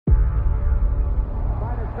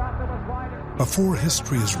Before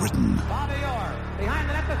history is written,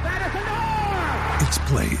 it's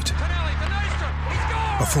played.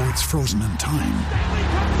 Before it's frozen in time,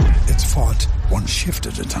 it's fought one shift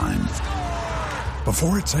at a time.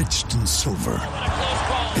 Before it's etched in silver,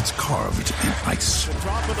 it's carved in ice.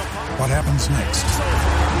 What happens next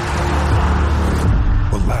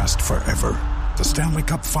will last forever. The Stanley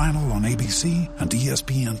Cup Final on ABC and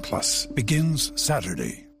ESPN Plus begins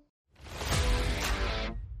Saturday.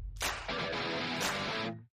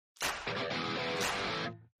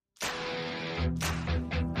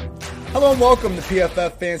 Hello and welcome to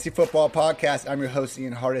PFF Fantasy Football Podcast. I'm your host,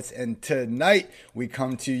 Ian Hartitz, and tonight we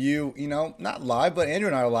come to you, not live, but Andrew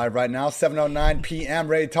and I are live right now, 7:09 p.m.,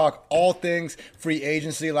 ready to talk all things free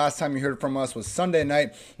agency. Last time you heard from us was Sunday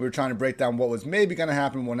night. We were trying to break down what was maybe going to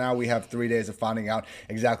happen. Well, now we have 3 days of finding out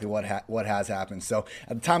exactly what has happened. So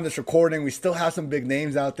at the time of this recording, we still have some big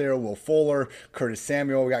names out there. Will Fuller, Curtis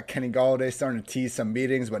Samuel. We got Kenny Golladay starting to tease some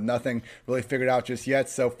meetings, but nothing really figured out just yet.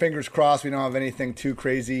 So fingers crossed we don't have anything too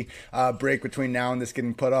crazy break between now and this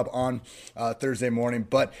getting put up on Thursday morning,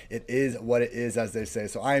 but it is what it is, as they say.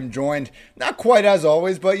 So I am joined, not quite as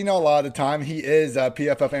always, but a lot of the time, he is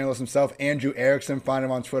PFF analyst himself, Andrew Erickson. Find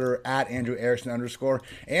him on Twitter at Andrew Erickson _.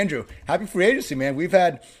 Andrew, happy free agency, man. We've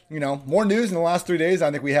had more news in the last 3 days than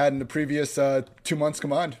I think we had in the previous 2 months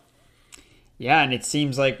combined. Yeah, and it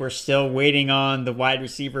seems like we're still waiting on the wide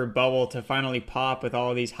receiver bubble to finally pop with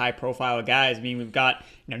all of these high-profile guys. I mean, we've got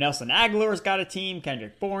Nelson Aguilar's got a team,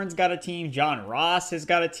 Kendrick Bourne's got a team, John Ross has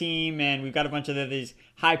got a team, and we've got a bunch of these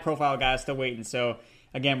high-profile guys still waiting. So,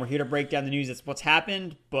 again, we're here to break down the news. That's what's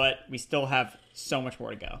happened, but we still have so much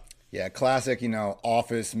more to go. Yeah, classic,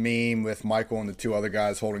 office meme with Michael and the two other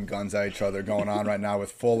guys holding guns at each other going on right now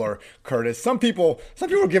with Fuller, Curtis. Some people are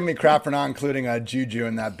giving me crap for not including Juju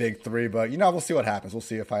in that big three, but, we'll see what happens. We'll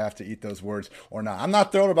see if I have to eat those words or not. I'm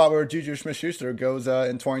not thrilled about where Juju Smith-Schuster goes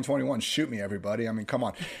in 2021. Shoot me, everybody. I mean, come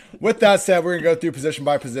on. With that said, we're going to go through position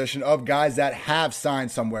by position of guys that have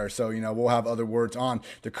signed somewhere. So, we'll have other words on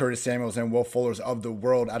the Curtis Samuels and Will Fullers of the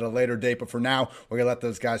world at a later date. But for now, we're going to let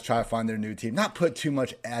those guys try to find their new team. Not put too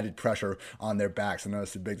much added pressure on their backs. I know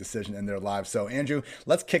it's a big decision in their lives. So, Andrew,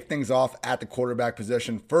 let's kick things off at the quarterback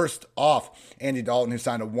position. First off, Andy Dalton, who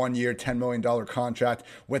signed a 1-year, $10 million contract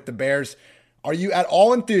with the Bears. Are you at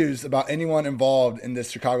all enthused about anyone involved in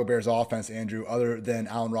this Chicago Bears offense, Andrew, other than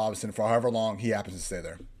Allen Robinson for however long he happens to stay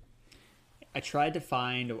there? I tried to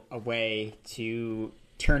find a way to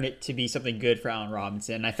turn it to be something good for Allen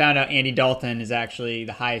Robinson. I found out Andy Dalton is actually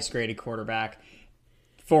the highest graded quarterback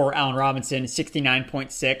for Allen Robinson,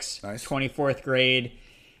 69.6, nice. 24th grade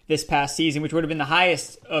this past season, which would have been the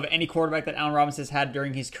highest of any quarterback that Allen Robinson has had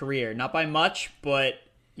during his career. Not by much, but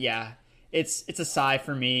yeah, it's a sigh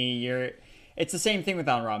for me. It's the same thing with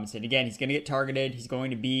Allen Robinson. Again, he's going to get targeted. He's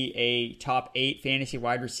going to be a top 8 fantasy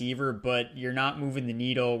wide receiver, but you're not moving the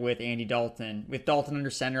needle with Andy Dalton. With Dalton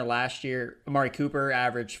under center last year, Amari Cooper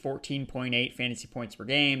averaged 14.8 fantasy points per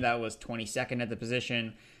game. That was 22nd at the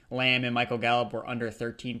position. Lamb and Michael Gallup were under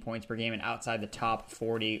 13 points per game and outside the top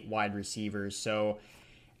 40 wide receivers. So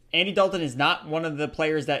Andy Dalton is not one of the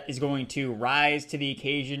players that is going to rise to the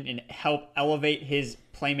occasion and help elevate his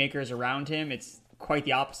playmakers around him. It's quite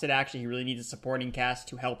the opposite, actually. He really needs a supporting cast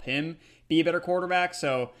to help him be a better quarterback.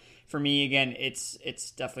 So for me, again, it's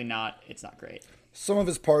definitely not great. Some of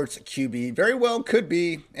his parts, QB, very well could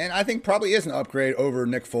be, and I think probably is an upgrade over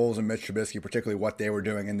Nick Foles and Mitch Trubisky, particularly what they were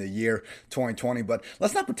doing in the year 2020. But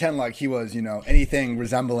let's not pretend like he was, anything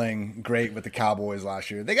resembling great with the Cowboys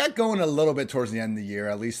last year. They got going a little bit towards the end of the year,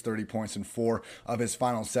 at least 30 points in 4 of his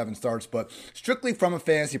final 7 starts. But strictly from a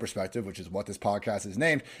fantasy perspective, which is what this podcast is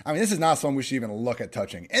named, I mean, this is not someone we should even look at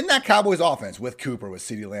touching. In that Cowboys offense with Cooper, with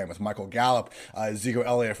CeeDee Lamb, with Michael Gallup, Ezekiel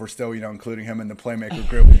Elliott, if we're still, including him in the playmaker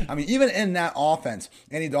group. I mean, even in that offense,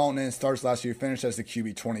 Andy Dalton in his starts last year finished as the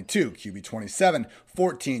QB 22, QB 27,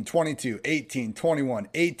 14, 22, 18, 21,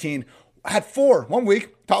 18. Had 1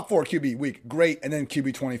 week, top 4 QB week, great, and then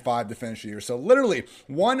QB 25 to finish the year. So literally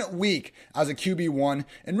 1 week as a QB 1,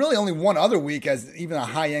 and really only 1 other week as even a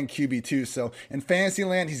high-end QB 2. So in fantasy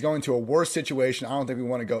land, he's going to a worse situation. I don't think we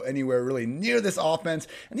want to go anywhere really near this offense.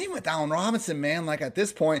 And even with Allen Robinson, man, like at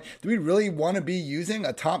this point, do we really want to be using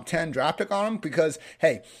a top 10 draft pick on him? Because,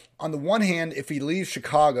 hey, on the one hand, if he leaves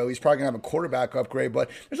Chicago, he's probably going to have a quarterback upgrade,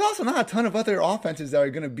 but there's also not a ton of other offenses that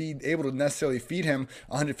are going to be able to necessarily feed him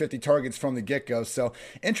 150 targets from the get-go. So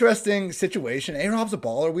interesting situation. A-Rob's a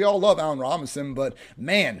baller. We all love Allen Robinson, but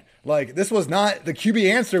man, like this was not the QB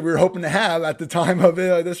answer we were hoping to have at the time of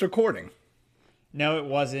this recording. No, it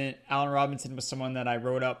wasn't. Allen Robinson was someone that I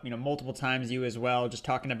wrote up, multiple times, you as well, just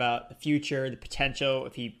talking about the future, the potential.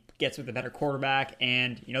 If he gets with a better quarterback.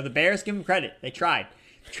 And, the Bears, give him credit. They tried.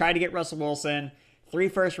 Tried to get Russell Wilson, 3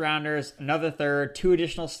 first-rounders, another third, 2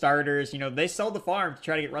 additional starters. They sold the farm to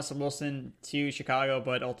try to get Russell Wilson to Chicago,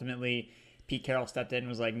 but ultimately Pete Carroll stepped in and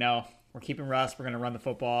was like, no, we're keeping Russ. We're going to run the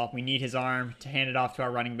football. We need his arm to hand it off to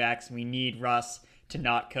our running backs. We need Russ to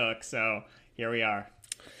not cook. So here we are.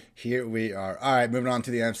 Here we are. All right, moving on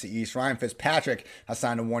to the NFC East. Ryan Fitzpatrick has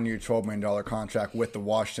signed a 1-year, $12 million contract with the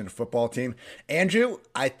Washington football team. Andrew,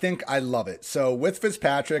 I think I love it. So with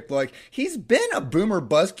Fitzpatrick, he's been a boomer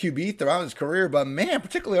bust QB throughout his career, but man,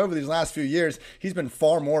 particularly over these last few years, he's been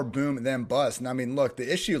far more boom than bust. And I mean, look,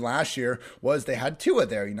 the issue last year was they had Tua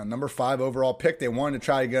there, number 5 overall pick. They wanted to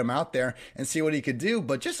try to get him out there and see what he could do.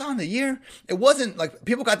 But just on the year, it wasn't like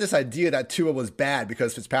people got this idea that Tua was bad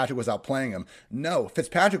because Fitzpatrick was outplaying him. No,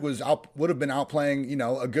 Fitzpatrick would have been outplaying,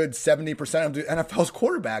 a good 70% of the NFL's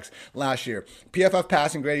quarterbacks last year. PFF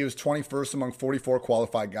passing grade, he was 21st among 44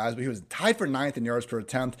 qualified guys, but he was tied for 9th in yards per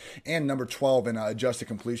attempt and number 12 in adjusted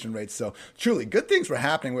completion rates. So truly, good things were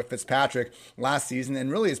happening with Fitzpatrick last season,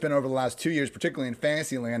 and really it's been over the last 2 years, particularly in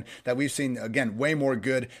fantasy land, that we've seen, again, way more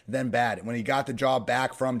good than bad. When he got the job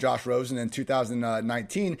back from Josh Rosen in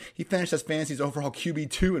 2019, he finished as fantasy's overall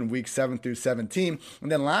QB2 in weeks 7 through 17.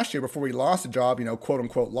 And then last year, before he lost the job, quote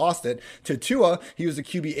unquote, lost it to Tua, he was a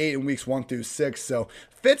QB8 in weeks 1 through 6. So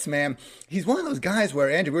Fitz, man, he's one of those guys where,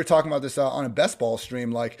 Andrew, we were talking about this on a best ball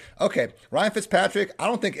stream. Okay, Ryan Fitzpatrick, I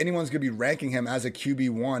don't think anyone's going to be ranking him as a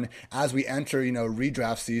QB1 as we enter,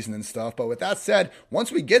 redraft season and stuff. But with that said,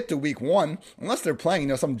 once we get to week 1, unless they're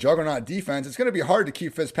playing, some juggernaut defense, it's going to be hard to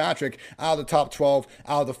keep Fitzpatrick out of the top 12,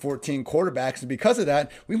 out of the 14 quarterbacks. And because of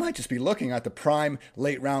that, we might just be looking at the prime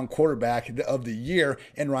late round quarterback of the year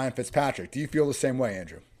in Ryan Fitzpatrick. Do you feel the same way,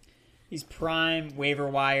 Andrew? He's prime waiver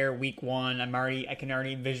wire week 1. I can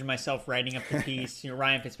already envision myself writing up the piece.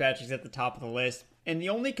 Ryan Fitzpatrick's at the top of the list. And the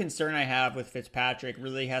only concern I have with Fitzpatrick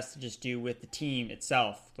really has to just do with the team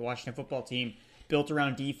itself. The Washington football team built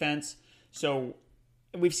around defense. So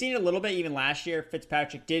we've seen it a little bit even last year.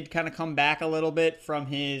 Fitzpatrick did kind of come back a little bit from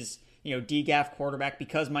his DGAF quarterback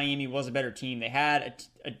because Miami was a better team. They had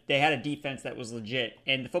a defense that was legit.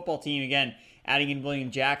 And the football team, again, adding in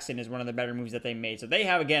William Jackson is one of the better moves that they made. So they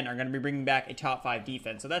are going to be bringing back a top 5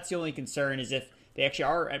 defense. So that's the only concern is if they actually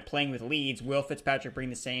are playing with leads, will Fitzpatrick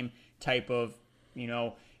bring the same type of,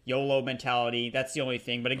 YOLO mentality? That's the only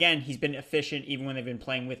thing. But again, he's been efficient even when they've been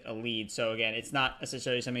playing with a lead. So again, it's not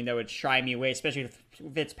necessarily something that would shy me away, especially with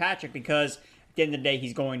Fitzpatrick, because at the end of the day,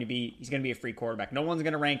 he's going to be a free quarterback. No one's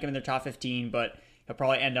going to rank him in their top 15, but he'll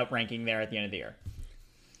probably end up ranking there at the end of the year.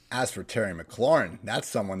 As for Terry McLaurin, that's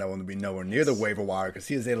someone that will be nowhere near the waiver wire because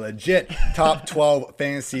he is a legit top 12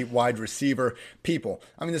 fantasy wide receiver. People,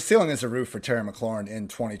 I mean, the ceiling is the roof for Terry McLaurin in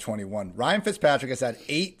 2021. Ryan Fitzpatrick has had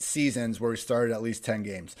 8 seasons where he started at least 10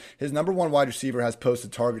 games. His number 1 wide receiver has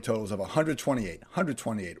posted target totals of 128,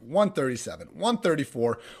 137,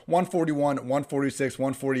 134, 141, 146,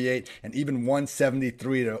 148, and even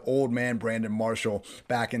 173 to old man Brandon Marshall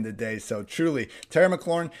back in the day. So truly, Terry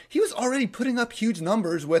McLaurin, he was already putting up huge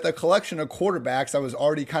numbers with a collection of quarterbacks that was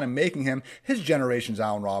already kind of making him his generation's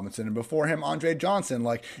Allen Robinson, and before him, Andre Johnson.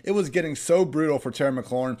 It was getting so brutal for Terry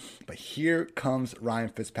McLaurin, but here comes Ryan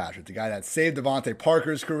Fitzpatrick, the guy that saved Devontae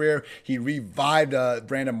Parker's career. He revived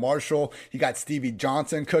Brandon Marshall. He got Stevie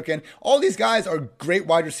Johnson cooking. All these guys are great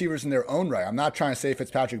wide receivers in their own right. I'm not trying to say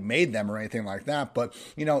Fitzpatrick made them or anything like that, but,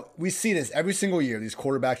 we see this every single year. These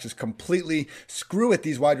quarterbacks just completely screw at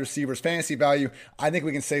these wide receivers' fantasy value. I think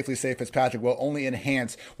we can safely say Fitzpatrick will only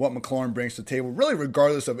enhance what McLaurin brings to the table, really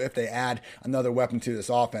regardless of if they add another weapon to this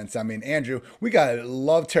offense. I mean, Andrew, we got to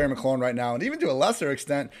love Terry McLaurin right now, and even to a lesser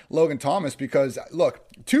extent, Logan Thomas, because, look,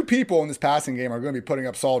 2 people in this passing game are going to be putting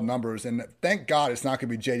up solid numbers, and thank God it's not going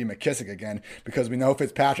to be J.D. McKissick again, because we know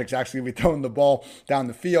Fitzpatrick's actually going to be throwing the ball down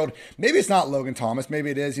the field. Maybe it's not Logan Thomas.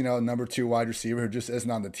 Maybe it is, number 2 wide receiver who just isn't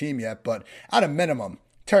on the team yet, but at a minimum,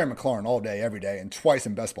 Terry McLaurin all day, every day, and twice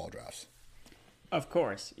in best ball drafts. Of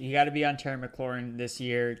course. You got to be on Terry McLaurin this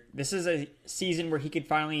year. This is a season where he could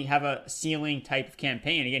finally have a ceiling type of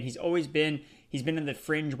campaign. Again, he's been in the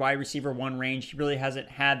fringe wide receiver 1 range. He really hasn't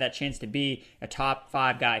had that chance to be a top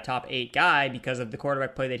 5 guy, top 8 guy because of the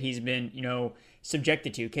quarterback play that he's been,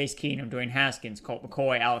 subjected to. Case Keenum, Dwayne Haskins, Colt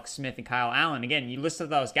McCoy, Alex Smith, and Kyle Allen. Again, you listen to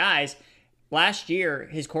those guys. Last year,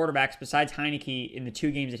 his quarterbacks, besides Heineke in the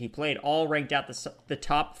 2 games that he played, all ranked out the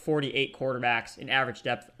top 48 quarterbacks in average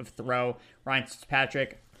depth of throw. Ryan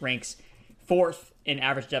Fitzpatrick ranks 4th in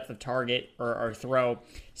average depth of target or throw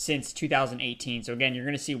since 2018. So again, you're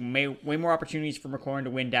going to see way more opportunities for McLaurin to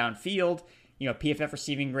win downfield. PFF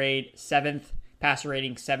receiving grade 7th, passer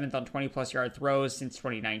rating 7th on 20-plus yard throws since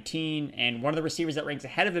 2019. And one of the receivers that ranks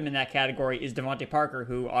ahead of him in that category is Devontae Parker,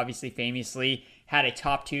 who obviously famously had a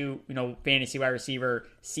top 2, fantasy wide receiver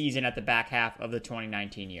season at the back half of the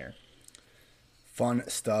 2019 year. Fun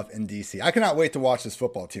stuff in DC. I cannot wait to watch this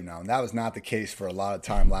football team now, and that was not the case for a lot of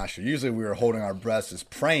time last year. Usually we were holding our breaths just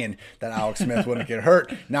praying that Alex Smith wouldn't get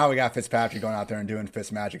hurt. Now we got Fitzpatrick going out there and doing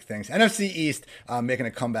Fitzmagic things. NFC East making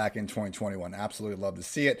a comeback in 2021. Absolutely love to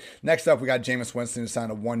see it. Next up, we got Jameis Winston, who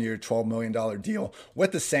signed a 1-year, $12 million deal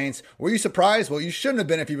with the Saints. Were you surprised? Well, you shouldn't have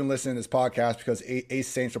been if you've been listening to this podcast, because Ace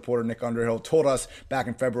Saints reporter Nick Underhill told us back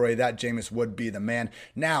in February that Jameis would be the man.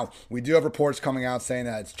 Now, we do have reports coming out saying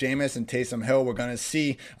that it's Jameis and Taysom Hill. We're going to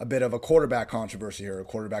see a bit of a quarterback controversy here, a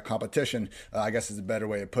quarterback competition, I guess is a better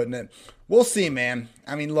way of putting it. We'll see, man.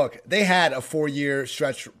 I mean, look, they had a 4-year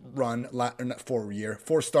stretch run,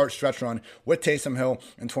 four-start stretch run with Taysom Hill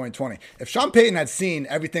in 2020. If Sean Payton had seen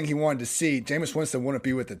everything he wanted to see, Jameis Winston wouldn't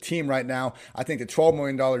be with the team right now. I think the $12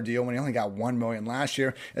 million deal, when he only got $1 million last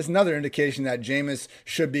year, is another indication that Jameis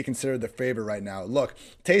should be considered the favorite right now. Look,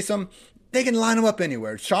 Taysom, they can line him up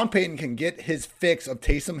anywhere. Sean Payton can get his fix of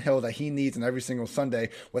Taysom Hill that he needs on every single Sunday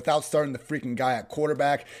without starting the freaking guy at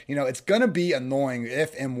quarterback. It's going to be annoying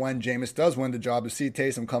if and when Jameis does win the job to see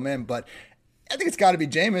Taysom come in, but I think it's got to be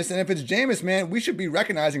Jameis. And if it's Jameis, man, we should be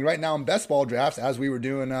recognizing right now in best ball drafts, as we were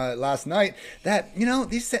doing last night, that,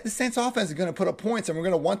 the Saints offense is going to put up points, and we're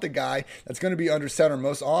going to want the guy that's going to be under center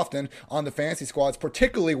most often on the fantasy squads,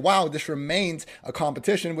 particularly while this remains a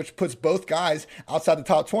competition, which puts both guys outside the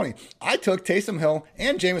top 20. I took Taysom Hill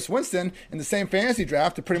and Jameis Winston in the same fantasy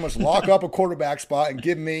draft to pretty much lock up a quarterback spot and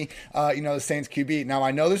give me, the Saints QB. Now,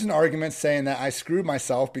 I know there's an argument saying that I screwed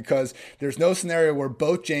myself because there's no scenario where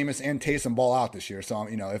both Jameis and Taysom ball out this year. So,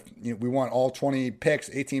 if we want all 20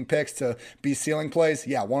 picks, 18 picks to be ceiling plays,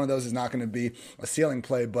 yeah, one of those is not going to be a ceiling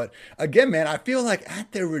play. But again, man, I feel like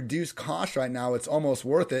at their reduced cost right now, it's almost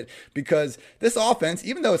worth it, because this offense,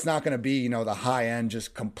 even though it's not going to be, the high end,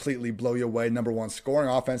 just completely blow you away, number one scoring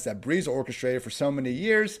offense that Breeze orchestrated for so many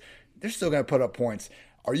years, they're still going to put up points.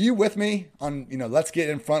 Are you with me on, let's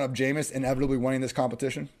get in front of Jameis inevitably winning this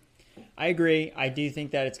competition? I agree. I do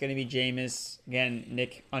think that it's going to be Jameis. Again,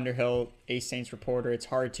 Nick Underhill, a Saints reporter. It's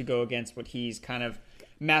hard to go against what he's kind of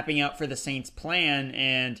mapping out for the Saints plan.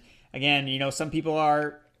 And again, some people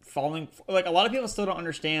are falling, like a lot of people still don't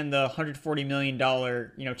understand the $140 million,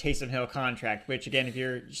 Taysom Hill contract, which again, if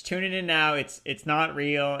you're just tuning in now, it's not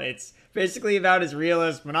real. It's basically about as real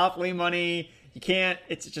as Monopoly money.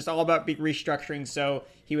 It's just all about big restructuring. So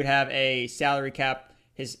he would have a salary cap.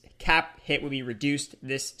 His cap hit would be reduced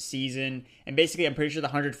this season. And basically, I'm pretty sure the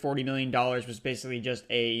 $140 million was basically just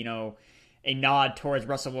a nod towards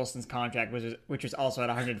Russell Wilson's contract, which was also at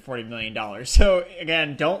 $140 million. So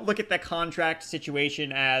again, don't look at the contract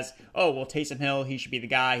situation as, oh, well, Taysom Hill, he should be the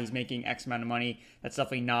guy. He's making X amount of money. That's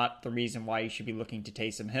definitely not the reason why you should be looking to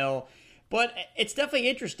Taysom Hill. But it's definitely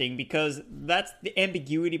interesting, because that's the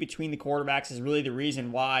ambiguity between the quarterbacks is really the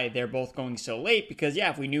reason why they're both going so late. Because, yeah,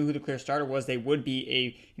 if we knew who the clear starter was, they would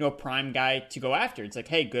be a prime guy to go after. It's like,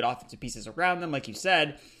 hey, good offensive pieces around them, like you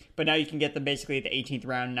said. But now you can get them basically at the 18th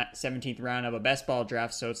round, 17th round of a best ball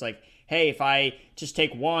draft. So it's like, hey, if I just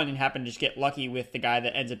take one and happen to just get lucky with the guy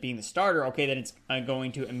that ends up being the starter, okay, then it's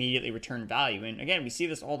going to immediately return value. And again, we see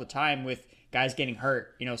this all the time with guys getting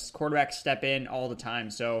hurt. Quarterbacks step in all the time.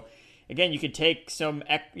 So again, you could take some,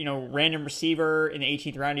 random receiver in the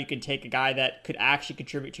 18th round. You could take a guy that could actually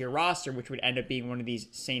contribute to your roster, which would end up being one of these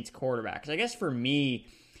Saints quarterbacks. I guess for me,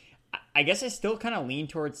 I still kind of lean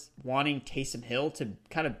towards wanting Taysom Hill to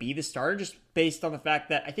kind of be the starter, just based on the fact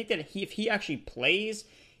that I think that if he actually plays,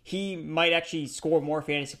 he might actually score more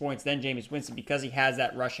fantasy points than Jameis Winston, because he has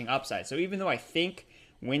that rushing upside. So even though I think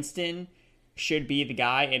Winston should be the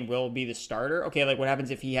guy and will be the starter, okay, like what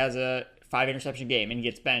happens if he has a 5-interception game and he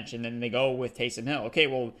gets benched and then they go with Taysom Hill? Okay,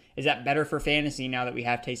 well, is that better for fantasy now that we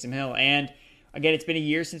have Taysom Hill? And again, it's been a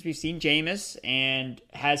year since we've seen Jameis, and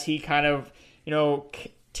has he kind of,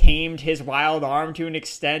 tamed his wild arm to an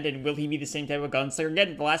extent, and will he be the same type of gunslinger?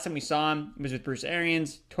 Again, the last time we saw him was with Bruce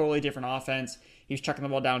Arians, totally different offense. He was chucking the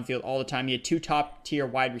ball downfield all the time. He had 2 top-tier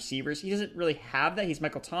wide receivers. He doesn't really have that. He's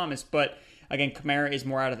Michael Thomas, but again, Kamara is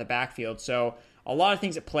more out of the backfield. So a lot of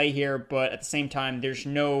things at play here, but at the same time, there's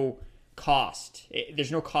no cost.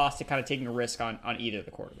 There's no cost to kind of taking a risk on either of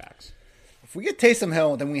the quarterbacks. if we get Taysom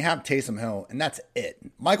Hill, then we have Taysom Hill, and that's it.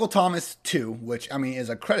 Michael Thomas, too, which, I mean, is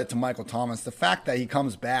a credit to Michael Thomas. The fact that he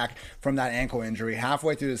comes back from that ankle injury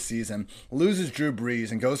halfway through the season, loses Drew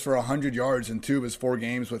Brees, and goes for 100 yards in 2 of his 4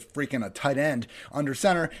 games with freaking a tight end under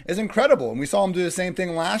center is incredible. And we saw him do the same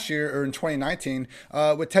thing last year, or in 2019,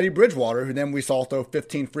 with Teddy Bridgewater, who then we saw throw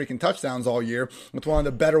 15 freaking touchdowns all year with one of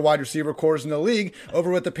the better wide receiver cores in the league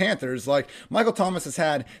over with the Panthers. Like, Michael Thomas has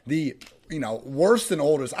had the worst and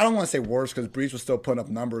oldest. I don't want to say worst because Brees was still putting up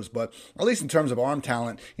numbers, but at least in terms of arm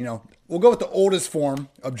talent, we'll go with the oldest form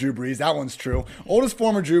of Drew Brees. That one's true. Oldest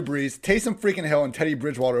form of Drew Brees, Taysom freaking Hill and Teddy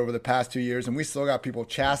Bridgewater over the past 2 years, and we still got people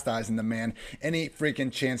chastising the man any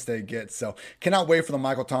freaking chance they get. So cannot wait for the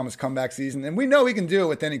Michael Thomas comeback season, and we know he can do it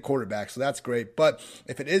with any quarterback, so that's great. But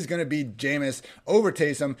if it is going to be Jameis over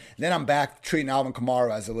Taysom, then I'm back treating Alvin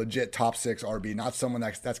Kamara as a legit top 6 RB, not someone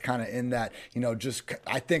that's kind of in that, just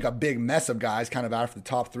I think a big mess of guys kind of after the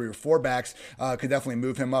top 3 or 4 backs could definitely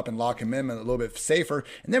move him up and lock him in a little bit safer.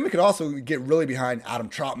 And then we could also get really behind Adam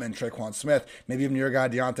Trautman, Tre'Quan Smith, maybe even your guy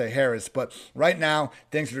Deontay Harris. But right now,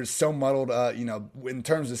 things are just so muddled, in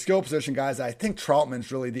terms of skill position guys. I think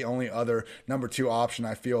Trautman's really the only other number 2 option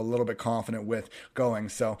I feel a little bit confident with going.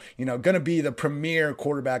 So, going to be the premier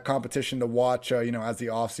quarterback competition to watch, as the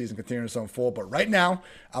offseason continues to unfold. But right now,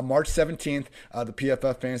 on March 17th, the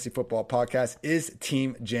PFF Fantasy Football Podcast is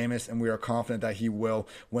Team Jameis, and we are confident that he will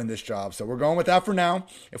win this job. So we're going with that for now.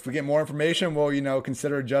 If we get more information, we'll,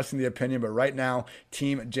 consider adjusting the opinion. But right now,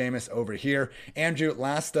 Team Jameis over here. Andrew,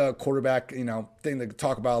 last quarterback, thing to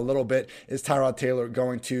talk about a little bit is Tyrod Taylor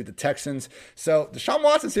going to the Texans. So the Deshaun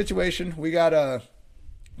Watson situation, we got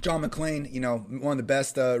John McClain, one of the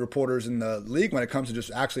best reporters in the league when it comes to just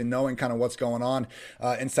actually knowing kind of what's going on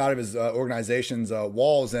inside of his organization's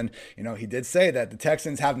walls. And, he did say that the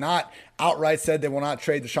Texans have not outright said they will not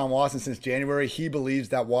trade Deshaun Watson since January. He believes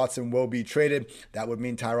that Watson will be traded. That would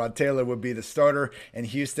mean Tyrod Taylor would be the starter in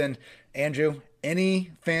Houston. Andrew,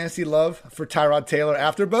 any fantasy love for Tyrod Taylor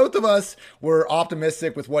after both of us were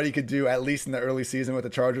optimistic with what he could do, at least in the early season with the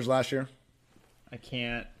Chargers last year? I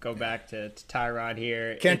can't go back to Tyrod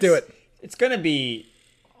here. Can't do it. It's going to be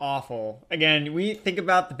awful. Again, we think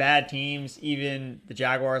about the bad teams, even the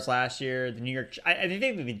Jaguars last year, the New York. I think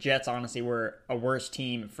that the Jets honestly were a worse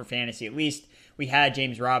team for fantasy. At least we had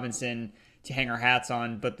James Robinson to hang our hats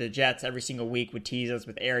on, but the Jets every single week would tease us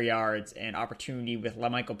with air yards and opportunity with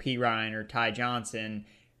LaMichael Pirine or Ty Johnson.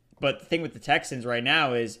 But the thing with the Texans right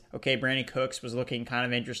now is, okay, Brandon Cooks was looking kind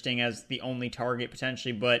of interesting as the only target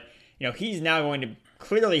potentially, but he's now going to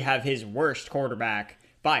clearly have his worst quarterback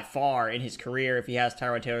by far in his career if he has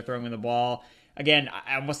Tyrod Taylor throwing him the ball. Again,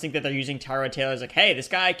 I almost think that they're using Tyrod Taylor as like, hey, this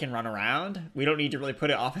guy can run around. We don't need to really put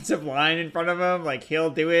an offensive line in front of him. Like, he'll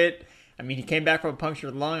do it. I mean, he came back from a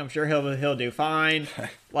punctured lung. I'm sure he'll do fine.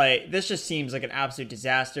 Like, this just seems like an absolute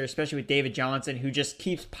disaster, especially with David Johnson, who just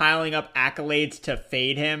keeps piling up accolades to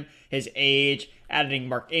fade him, his age, adding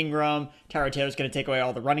Mark Ingram. Tyrod Taylor's going to take away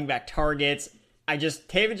all the running back targets.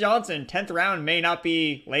 David Johnson, 10th round may not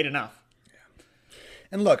be late enough.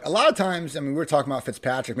 And look, a lot of times, we were talking about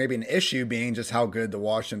Fitzpatrick, maybe an issue being just how good the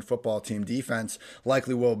Washington football team defense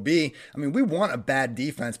likely will be. We want a bad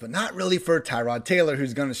defense, but not really for Tyrod Taylor,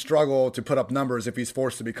 who's going to struggle to put up numbers if he's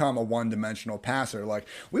forced to become a one-dimensional passer. Like,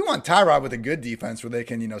 we want Tyrod with a good defense where they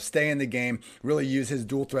can, stay in the game, really use his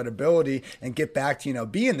dual threat ability and get back to,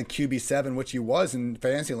 being the QB7, which he was in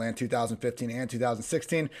Fantasyland 2015 and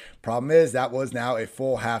 2016. Problem is, that was now a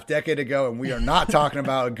full half decade ago, and we are not talking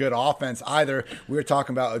about a good offense either. We're talking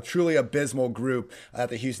about a truly abysmal group that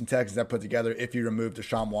the Houston Texans have put together if you remove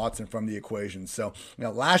Deshaun Watson from the equation. So,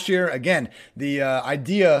 last year, again, the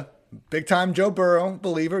idea big-time Joe Burrow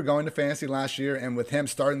believer going to fantasy last year, and with him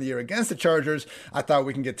starting the year against the Chargers, I thought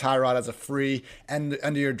we can get Tyrod as a free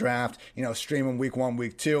end-of-year draft, stream him week 1,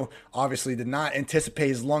 week 2. Obviously did not anticipate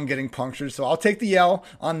his lung getting punctured, so I'll take the L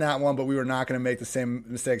on that one, but we were not going to make the same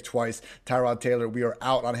mistake twice. Tyrod Taylor, we are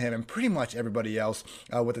out on him and pretty much everybody else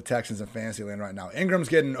with the Texans in fantasy land right now. Ingram's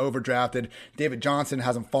getting overdrafted. David Johnson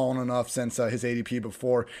hasn't fallen enough since his ADP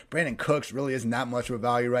before. Brandon Cooks really isn't that much of a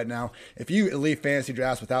value right now. If you leave fantasy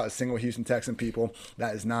drafts without a single Houston Texan, people,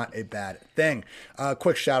 that is not a bad thing.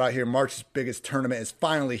 Quick shout out here. March's biggest tournament is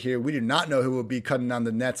finally here. We do not know who will be cutting down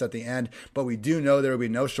the nets at the end, but we do know there will be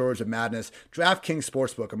no shortage of madness. DraftKings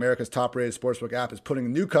Sportsbook, America's top-rated sportsbook app, is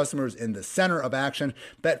putting new customers in the center of action.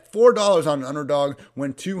 Bet $4 on an underdog,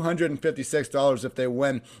 win $256 if they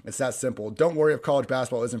win. It's that simple. Don't worry if college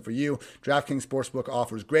basketball isn't for you. DraftKings Sportsbook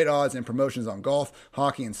offers great odds and promotions on golf,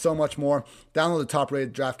 hockey, and so much more. Download the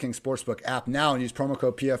top-rated DraftKings Sportsbook app now and use promo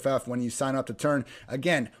code PFF PFF when you sign up to turn.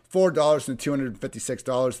 Again, $4 to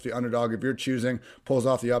 $256 for the underdog of your choosing pulls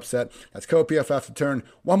off the upset. That's code PFF to turn.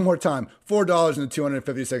 One more time, $4 to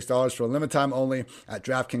 $256 for a limited time only at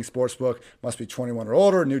DraftKings Sportsbook. Must be 21 or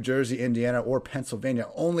older, New Jersey, Indiana, or Pennsylvania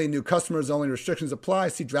only. New customers only. Restrictions apply.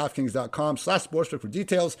 See DraftKings.com/sportsbook for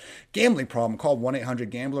details. Gambling problem, call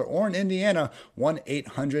 1-800-GAMBLER, or in Indiana,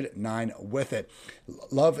 1-800-9-WITH-IT.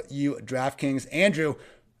 Love you, DraftKings. Andrew,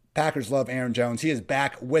 Packers love Aaron Jones. He is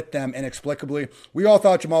back with them inexplicably. We all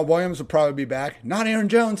thought Jamal Williams would probably be back. Not Aaron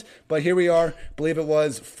Jones, but here we are. I believe it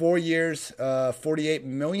was 4 years, $48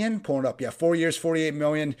 million. Pulling it up. Yeah, 4 years, $48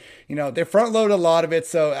 million. You know, they front loaded a lot of it.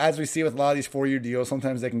 So as we see with a lot of these 4-year deals,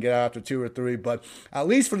 sometimes they can get out after 2 or 3. But at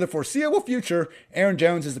least for the foreseeable future, Aaron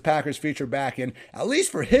Jones is the Packers feature back. And at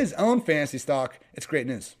least for his own fantasy stock, it's great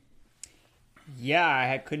news. Yeah,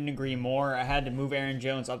 I couldn't agree more. I had to move Aaron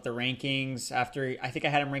Jones up the rankings after I think I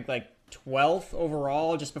had him ranked like 12th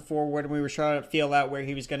overall just before when we were trying to feel out where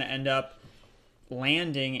he was going to end up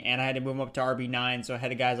landing, and I had to move him up to RB9. So I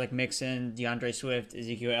had guys like Mixon, DeAndre Swift,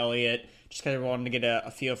 Ezekiel Elliott, just because I wanted to get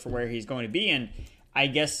a feel for where he's going to be. And I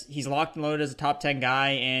guess he's locked and loaded as a top 10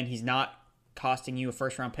 guy, and he's not costing you a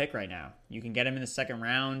first-round pick right now. You can get him in the second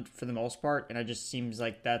round for the most part, and it just seems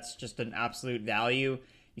like that's just an absolute value.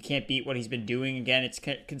 You can't beat what he's been doing. Again, it's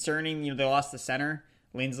concerning. You know, they lost the center,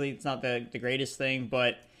 Linsley. It's not the greatest thing,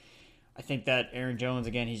 but I think that Aaron Jones,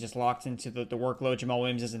 again, he's just locked into the workload. Jamal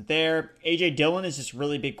Williams isn't there. A.J. Dillon is just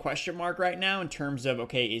really big question mark right now in terms of,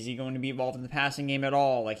 okay, is he going to be involved in the passing game at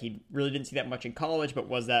all? Like, he really didn't see that much in college, but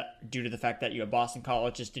was that due to the fact that, you know, Boston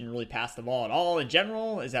College just didn't really pass the ball at all in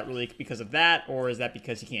general? Is that really because of that, or is that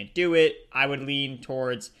because he can't do it? I would lean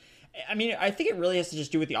towards... I mean, I think it really has to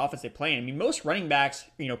just do with the offense they play in. I mean, most running backs,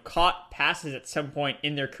 you know, caught passes at some point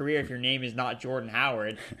in their career if your name is not Jordan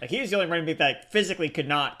Howard. Like, he was the only running back that physically could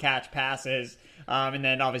not catch passes. And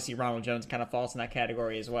then, obviously, Ronald Jones kind of falls in that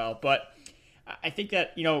category as well. But I think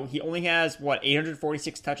that, you know, he only has,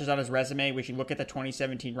 846 touches on his resume, which you look at the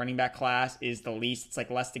 2017 running back class is the least. It's like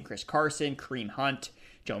less than Chris Carson, Kareem Hunt,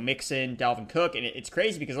 Joe Mixon, Dalvin Cook, and it's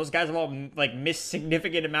crazy because those guys have all like missed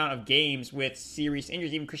significant amount of games with serious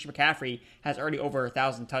injuries. Even Christian McCaffrey has already over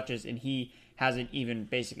 1,000 touches, and he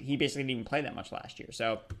basically didn't even play that much last year.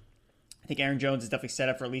 So I think Aaron Jones is definitely set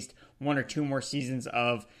up for at least 1 or 2 more seasons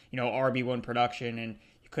of, you know, RB1 production, and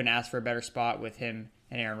you couldn't ask for a better spot with him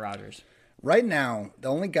and Aaron Rodgers. Right now, the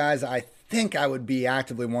only guys I think I would be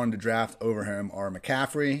actively wanting to draft over him are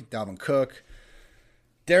McCaffrey, Dalvin Cook,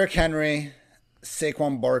 Derrick Henry,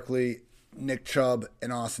 Saquon Barkley, Nick Chubb,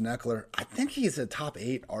 and Austin Eckler. I think he's a top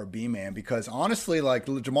 8 RB, man, because honestly, like,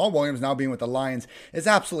 Jamal Williams now being with the Lions is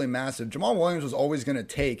absolutely massive. Jamal Williams was always going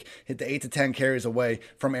to hit the 8 to 10 carries away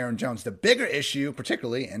from Aaron Jones. The bigger issue,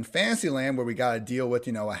 particularly in fantasy land where we got to deal with,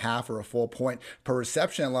 you know, a half or a full point per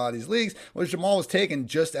reception in a lot of these leagues, was Jamal was taking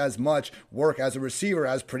just as much work as a receiver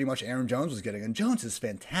as pretty much Aaron Jones was getting. And Jones is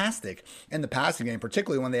fantastic in the passing game,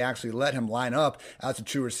 particularly when they actually let him line up as a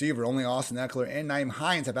true receiver. Only Austin Eckler and Nyheim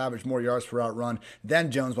Hines have averaged more yards per route run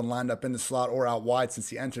than Jones when lined up in the slot or out wide since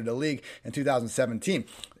he entered the league in 2017.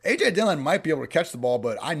 A.J. Dillon might be able to catch the ball,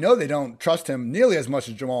 but I know they don't trust him nearly as much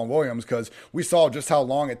as Jamal Williams because we saw just how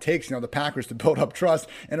long it takes, you know, the Packers to build up trust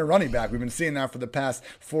in a running back. We've been seeing that for the past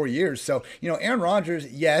 4 years. So, you know, Aaron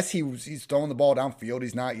Rodgers, yes, he's throwing the ball downfield.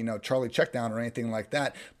 He's not, you know, Charlie Checkdown or anything like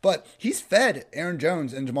that, but he's fed Aaron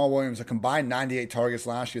Jones and Jamal Williams a combined 98 targets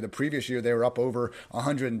last year. The previous year, they were up over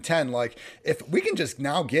 110. Like, if we can just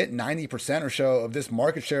now get 90% or so of this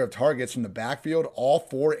market share of targets from the backfield, all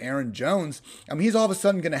for Aaron Jones, I mean, he's all of a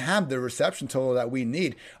sudden going to have the reception total that we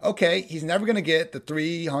need. Okay, he's never going to get the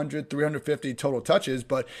 300, 350 total touches,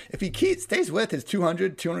 but if he stays with his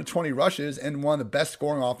 200, 220 rushes and one of the best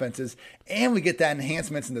scoring offenses, and we get that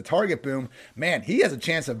enhancements in the target boom, man, he has a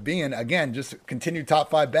chance of being, again, just continued top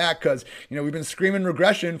 5 back because, you know, we've been screaming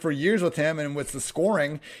regression for years with him, and with the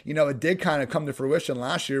scoring, you know, it did kind of come to fruition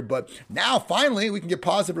last year, but now finally we can get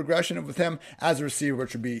positive regression with him as a receiver,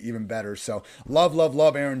 which would be even better. So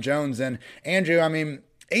love Aaron Jones. And Andrew, I mean,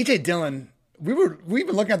 A.J. Dillon, we've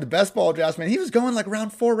been looking at the best ball drafts, man. He was going like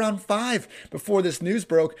round 4, round 5 before this news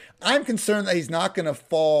broke. I'm concerned that he's not going to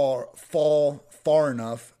fall far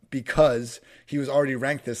enough because he was already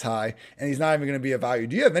ranked this high, and he's not even going to be a value.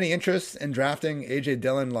 Do you have any interest in drafting A.J.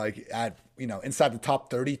 Dillon like at, you know, inside the top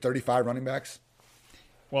 30, 35 running backs?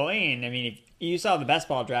 Well, Ian, I mean, if you saw the best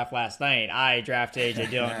ball draft last night, I drafted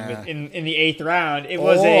A.J. Dillon in the 8th round. It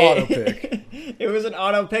was auto pick. It was an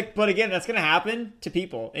auto pick, but again, that's going to happen to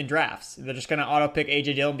people in drafts. They're just going to auto pick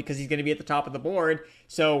A.J. Dillon because he's going to be at the top of the board.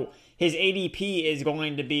 So his ADP is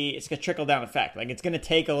going to be, it's going to trickle down effect. Like, it's going to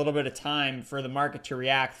take a little bit of time for the market to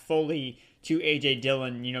react fully to A.J.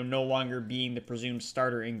 Dillon, no longer being the presumed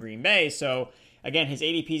starter in Green Bay. So, again, his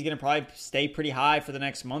ADP is going to probably stay pretty high for the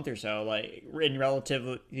next month or so, like in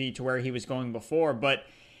relatively to where he was going before. But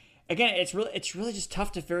again, it's really just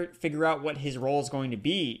tough to figure out what his role is going to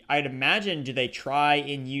be. I'd imagine, do they try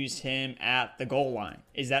and use him at the goal line?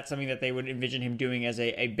 Is that something that they would envision him doing as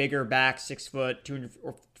a bigger back, 6 foot,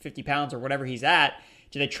 250 pounds, or whatever he's at?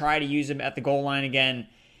 Do they try to use him at the goal line again?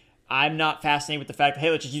 I'm not fascinated with the fact that, hey,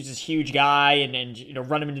 let's just use this huge guy and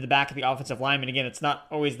run him into the back of the offensive lineman. Again, it's not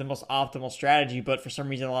always the most optimal strategy, but for some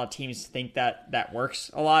reason, a lot of teams think that works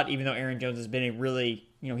a lot, even though Aaron Jones has been a really,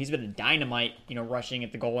 he's been a dynamite, rushing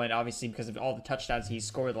at the goal line, obviously, because of all the touchdowns he's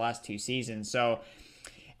scored the last 2 seasons. So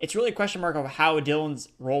it's really a question mark of how Dillon's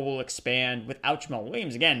role will expand without Jamal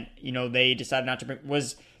Williams. Again, they decided not to bring,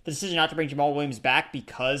 was the decision not to bring Jamal Williams back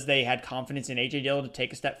because they had confidence in A.J. Dillon to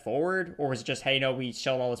take a step forward? Or was it just, hey, we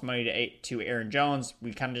shelled all this money to Aaron Jones.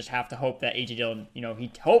 We kind of just have to hope that A.J. Dillon,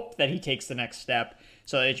 he hope that he takes the next step.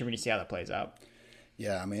 So it's interesting to see how that plays out.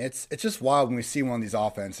 Yeah, I mean, it's just wild when we see one of these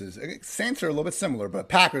offenses. Saints are a little bit similar, but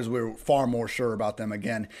Packers, we're far more sure about them,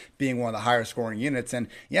 again, being one of the higher scoring units. And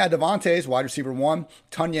yeah, Devontae's wide receiver 1.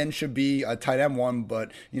 Tunyon should be a tight end 1,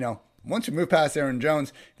 but, once you move past Aaron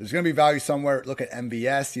Jones, there's going to be value somewhere. Look at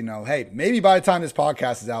MVS. Hey, maybe by the time this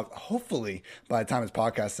podcast is out, hopefully by the time this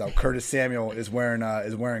podcast is out, Curtis Samuel is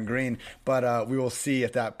wearing green. But we will see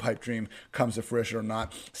if that pipe dream comes to fruition or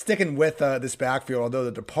not. Sticking with this backfield, although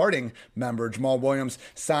the departing member Jamal Williams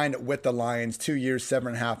signed with the Lions, 2 years,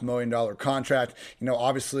 $7.5 million contract.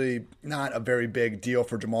 Obviously not a very big deal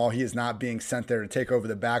for Jamal. He is not being sent there to take over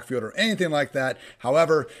the backfield or anything like that.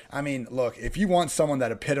 However, I mean, look, if you want someone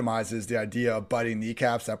that epitomizes the idea of biting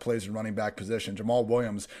kneecaps that plays in running back position, Jamal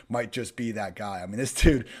Williams might just be that guy. I mean, this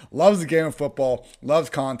dude loves the game of football, loves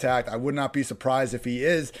contact. I would not be surprised if he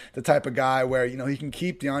is the type of guy where, he can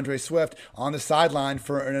keep DeAndre Swift on the sideline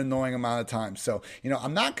for an annoying amount of time. So,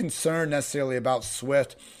 I'm not concerned necessarily about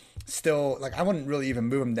Swift. Still, I wouldn't really even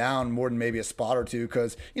move him down more than maybe a spot or two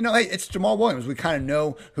because, hey, it's Jamal Williams. We kind of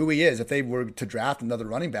know who he is. If they were to draft another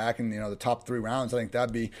running back in, the top 3 rounds, I think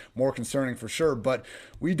that'd be more concerning for sure. But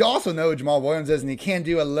we also know who Jamal Williams is, and he can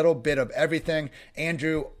do a little bit of everything.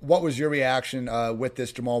 Andrew, what was your reaction with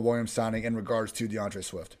this Jamal Williams signing in regards to DeAndre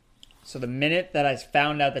Swift? So the minute that I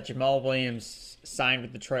found out that Jamal Williams signed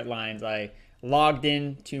with Detroit Lions, I logged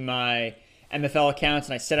in to my MFL accounts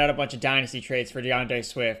and I set out a bunch of dynasty trades for DeAndre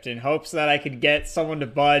Swift in hopes that I could get someone to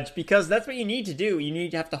budge, because that's what you need to do. You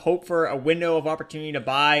need to have to hope for a window of opportunity to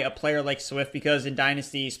buy a player like Swift, because in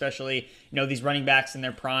dynasty especially, these running backs in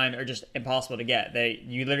their prime are just impossible to get.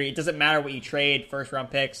 It doesn't matter what you trade, first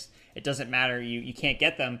round picks, it doesn't matter, you can't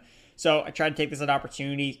get them. So I tried to take this as an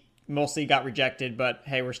opportunity. Mostly got rejected, but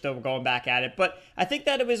hey, we're still going back at it. But I think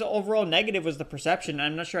that it was overall negative was the perception.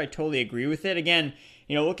 I'm not sure I totally agree with it. Again,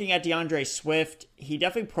 looking at DeAndre Swift, he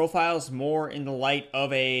definitely profiles more in the light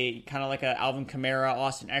of a kind of like a Alvin Kamara,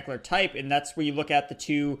 Austin Eckler type. And that's where you look at the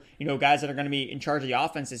two, guys that are going to be in charge of the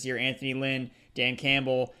offense this year, Anthony Lynn, Dan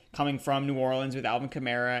Campbell, coming from New Orleans with Alvin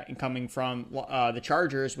Kamara and coming from the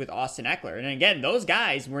Chargers with Austin Eckler. And again, those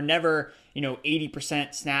guys were never,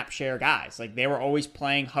 80% snap share guys. Like, they were always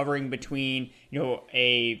playing, hovering between,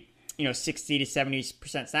 a 60 to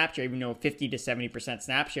 70% snap share, even 50 to 70%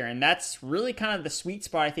 snap share. And that's really kind of the sweet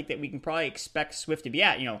spot I think that we can probably expect Swift to be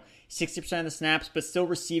at, 60% of the snaps, but still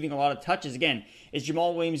receiving a lot of touches. Again, is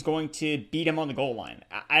Jamal Williams going to beat him on the goal line?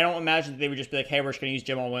 I don't imagine that they would just be like, hey, we're just going to use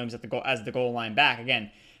Jamal Williams as the goal line back.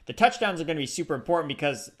 Again, the touchdowns are going to be super important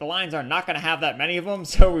because the Lions are not going to have that many of them.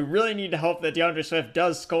 So we really need to hope that DeAndre Swift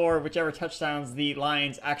does score whichever touchdowns the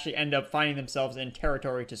Lions actually end up finding themselves in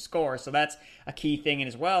territory to score. So that's a key thing. And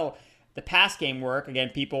as well, the pass game work, again,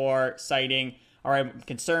 people are citing, all right, I'm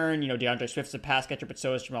concerned, DeAndre Swift's a pass catcher, but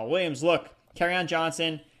so is Jamal Williams. Look, Kerryon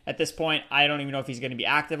Johnson, at this point, I don't even know if he's going to be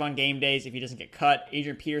active on game days if he doesn't get cut.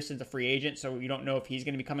 Adrian Peterson's a free agent, so you don't know if he's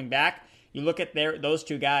going to be coming back. You look at those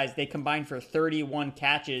two guys, they combined for 31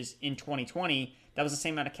 catches in 2020. That was the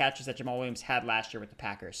same amount of catches that Jamal Williams had last year with the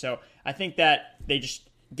Packers. So I think that they just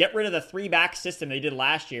get rid of the 3-back system they did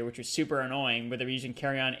last year, which was super annoying, where they were using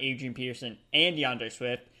Kerryon, Adrian Peterson, and DeAndre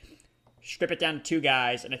Swift. Strip it down to 2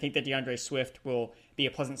 guys, and I think that DeAndre Swift will be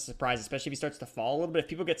a pleasant surprise, especially if he starts to fall a little bit. If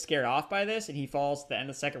people get scared off by this and he falls to the end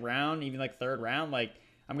of the second round, even like third round, I'm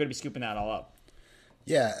going to be scooping that all up.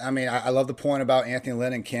 Yeah, I mean, I love the point about Anthony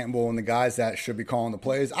Lynn and Campbell and the guys that should be calling the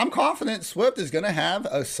plays. I'm confident Swift is going to have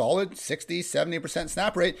a solid 60, 70%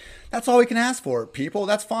 snap rate. That's all we can ask for, people.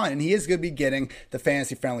 That's fine. And he is going to be getting the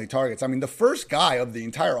fantasy-friendly targets. I mean, the first guy of the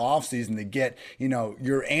entire offseason to get,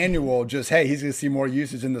 your annual just, hey, he's going to see more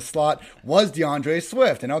usage in the slot was DeAndre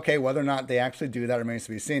Swift. And okay, whether or not they actually do that remains to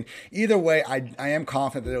be seen. Either way, I am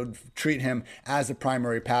confident that they would treat him as a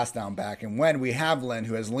primary pass down back. And when we have Lynn,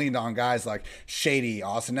 who has leaned on guys like Shady,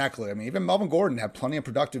 Austin Eckler. I mean, even Melvin Gordon had plenty of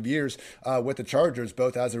productive years with the Chargers,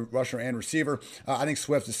 both as a rusher and receiver. I think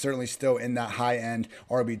Swift is certainly still in that high-end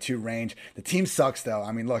RB2 range. The team sucks, though.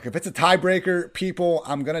 I mean, look, if it's a tiebreaker, people,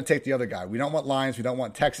 I'm going to take the other guy. We don't want Lions. We don't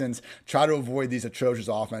want Texans. Try to avoid these atrocious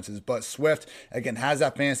offenses. But Swift, again, has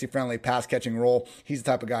that fantasy-friendly pass-catching role. He's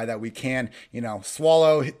the type of guy that we can,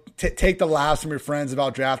 swallow, take the laughs from your friends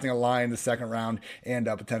about drafting a Lion in the second round and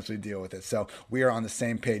potentially deal with it. So we are on the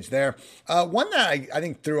same page there. One that I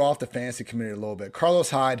think threw off the fantasy community a little bit.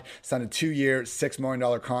 Carlos Hyde signed a 2-year, $6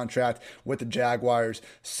 million contract with the Jaguars.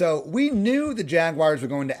 So we knew the Jaguars were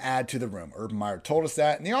going to add to the room. Urban Meyer told us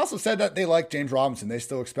that. And he also said that they like James Robinson. They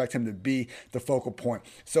still expect him to be the focal point.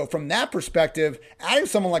 So from that perspective, adding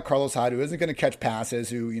someone like Carlos Hyde, who isn't going to catch passes,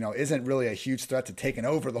 who, isn't really a huge threat to taking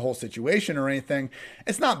over the whole situation or anything,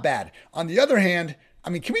 it's not bad. On the other hand, I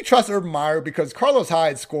mean, can we trust Urban Meyer? Because Carlos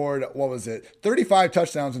Hyde scored, 35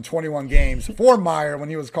 touchdowns in 21 games for Meyer when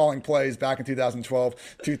he was calling plays back in 2012,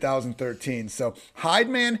 2013. So Hyde,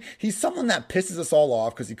 man, he's someone that pisses us all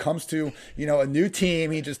off because he comes to, a new team.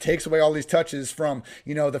 He just takes away all these touches from,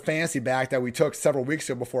 the fantasy back that we took several weeks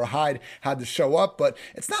ago before Hyde had to show up. But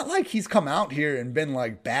it's not like he's come out here and been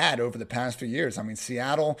bad over the past few years. I mean,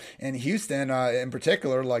 Seattle and Houston in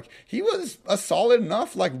particular, he was a solid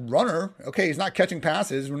enough runner. Okay, he's not catching passes.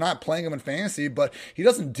 We're not playing him in fantasy, but he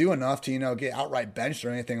doesn't do enough to, get outright benched or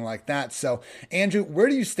anything like that. So, Andrew, where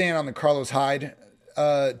do you stand on the Carlos Hyde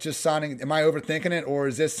just signing? Am I overthinking it, or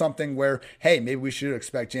is this something where, hey, maybe we should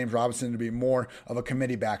expect James Robinson to be more of a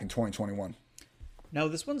committee back in 2021? No,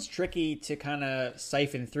 this one's tricky to kind of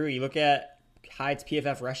siphon through. You look at Hyde's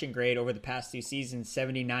PFF rushing grade over the past 2 seasons,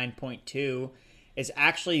 79.2. Is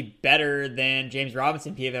actually better than James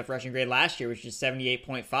Robinson PFF rushing grade last year, which is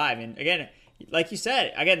 78.5. And again, like you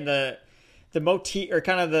said, the motif or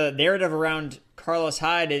kind of the narrative around Carlos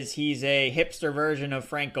Hyde is he's a hipster version of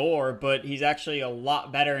Frank Gore, but he's actually a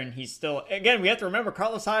lot better. And he's still, again, we have to remember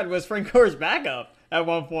Carlos Hyde was Frank Gore's backup at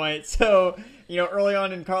one point. So, early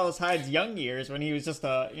on in Carlos Hyde's young years when he was just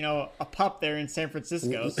a pup there in San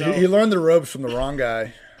Francisco. So he learned the ropes from the wrong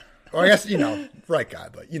guy. Or I guess, right guy,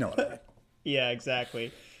 but you know what I mean. Yeah,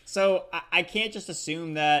 exactly. So I can't just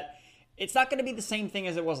assume that it's not going to be the same thing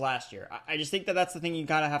as it was last year. I just think that that's the thing you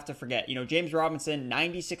kind of have to forget. James Robinson,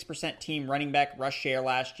 96% team running back rush share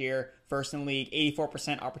last year, first in the league,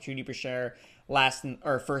 84% opportunity per share,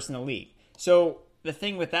 first in the league. So the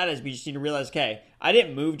thing with that is we just need to realize, okay, I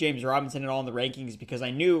didn't move James Robinson at all in the rankings because I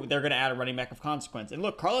knew they're going to add a running back of consequence. And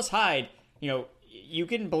look, Carlos Hyde, you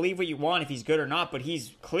can believe what you want if he's good or not, but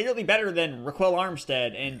he's clearly better than Raquel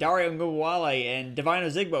Armstead and Dario Ngubwale and Divine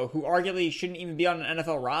Ozigbo, who arguably shouldn't even be on an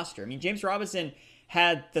NFL roster. I mean, James Robinson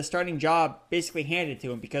had the starting job basically handed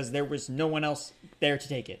to him because there was no one else there to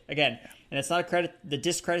take it. Again, and it's not the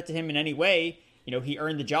discredit to him in any way. He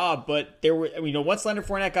earned the job, but there were, once Leonard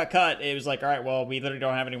Fournette got cut, it was all right, well, we literally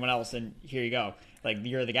don't have anyone else, and here you go.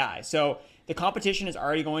 You're the guy. So the competition is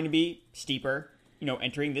already going to be steeper.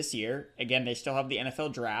 Entering this year. Again, they still have the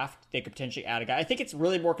NFL draft. They could potentially add a guy. I think it's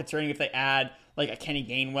really more concerning if they add a Kenny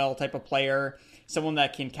Gainwell type of player, someone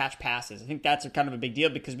that can catch passes. I think that's kind of a big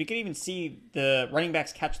deal because we could even see the running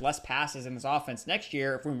backs catch less passes in this offense next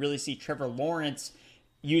year if we really see Trevor Lawrence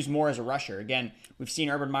used more as a rusher. Again, we've seen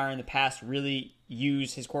Urban Meyer in the past really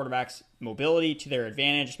use his quarterbacks' mobility to their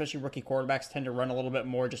advantage, especially rookie quarterbacks tend to run a little bit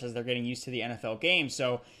more just as they're getting used to the NFL game.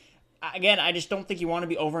 So again, I just don't think you want to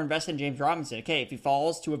be overinvested in James Robinson. Okay, if he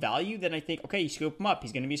falls to a value, then I think, okay, you scoop him up.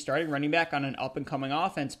 He's going to be starting running back on an up-and-coming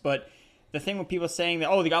offense. But the thing with people saying that,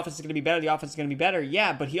 the offense is going to be better,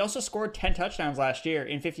 yeah, but he also scored 10 touchdowns last year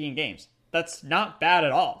in 15 games. That's not bad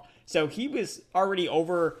at all. So he was already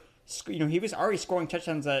scoring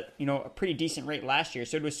touchdowns at, a pretty decent rate last year.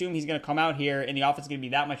 So to assume he's going to come out here and the offense is going to be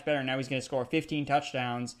that much better, now he's going to score 15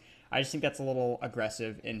 touchdowns, I just think that's a little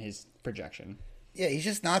aggressive in his projection. Yeah, he's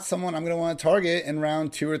just not someone I'm going to want to target in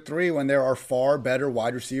round 2 or 3 when there are far better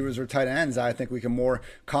wide receivers or tight ends I think we can more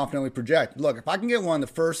confidently project. Look, if I can get one of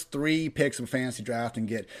the first 3 picks of a fantasy draft and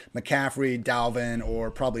get McCaffrey, Dalvin,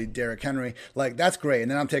 or probably Derrick Henry, that's great.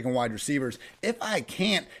 And then I'm taking wide receivers. If I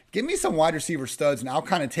can't, give me some wide receiver studs, and I'll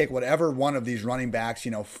kind of take whatever one of these running backs,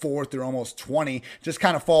 4 through almost 20, just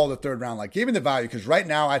kind of follow the third round. Like, give me the value, because right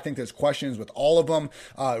now I think there's questions with all of them.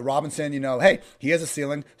 Robinson, hey, he has a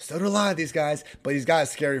ceiling. So do a lot of these guys, but he's got a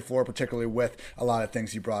scary floor, particularly with a lot of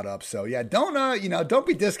things you brought up. So yeah, don't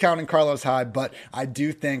be discounting Carlos Hyde, but I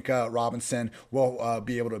do think Robinson will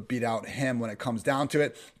be able to beat out him when it comes down to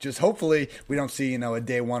it. Just hopefully we don't see, a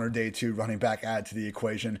day 1 or day 2 running back add to the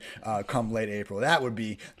equation come late April. That would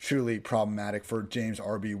be truly problematic for James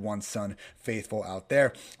RB1 son faithful out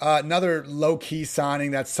there. Another low-key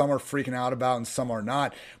signing that some are freaking out about and some are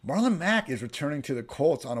not. Marlon Mack is returning to the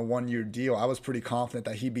Colts on a 1-year deal. I was pretty confident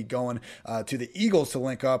that he'd be going to the Eagles to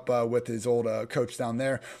link up with his old coach down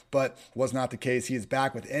there, but was not the case. He is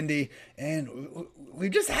back with Indy, and we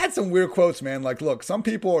just had some weird quotes, man. Like, look, some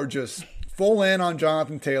people are just full in on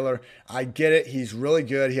Jonathan Taylor. I get it. He's really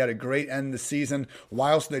good. He had a great end of the season.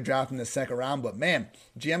 Why else did they draft him in the second round? But man,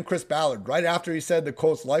 GM Chris Ballard, right after he said the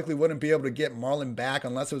Colts likely wouldn't be able to get Marlon back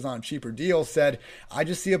unless it was on a cheaper deal, said, I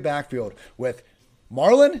just see a backfield with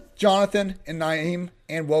Marlon, Jonathan, and Naeem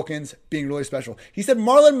and Wilkins being really special. He said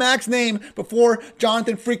Marlon Mack's name before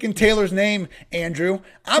Jonathan freaking Taylor's name, Andrew.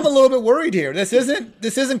 I'm a little bit worried here. This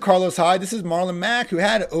isn't Carlos Hyde. This is Marlon Mack, who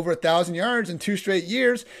had over 1,000 yards in 2 straight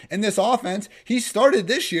years in this offense. He started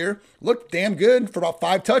this year, looked damn good for about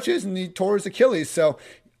 5 touches, and he tore his Achilles. So,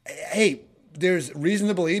 hey, there's reason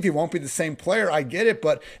to believe he won't be the same player. I get it,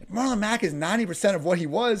 but if Marlon Mack is 90% of what he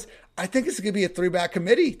was, I think it's going to be a 3-back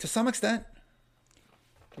committee to some extent.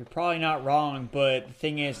 You're probably not wrong, but the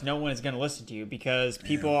thing is, no one is going to listen to you because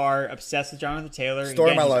people are obsessed with Jonathan Taylor.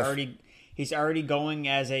 Story of my life. He's already going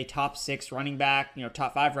as a top 6 running back,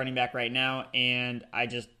 top 5 running back right now, and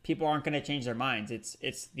people aren't going to change their minds.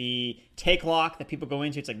 It's the take lock that people go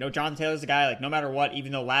into. It's like, no, Jonathan Taylor's the guy. Like, no matter what,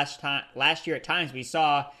 even though last year at times we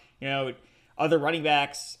saw, other running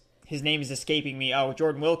backs, his name is escaping me. Oh,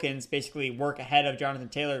 Jordan Wilkins basically work ahead of Jonathan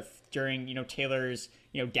Taylor during, Taylor's,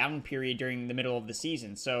 down period during the middle of the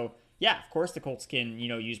season. So, yeah, of course the Colts can,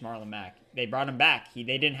 use Marlon Mack. They brought him back. They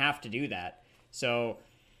didn't have to do that. So,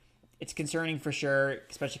 it's concerning for sure,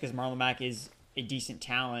 especially because Marlon Mack is a decent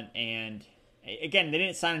talent. And, again, they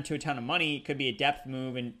didn't sign him to a ton of money. It could be a depth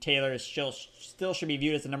move, and Taylor still should be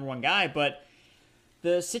viewed as the number 1 guy. But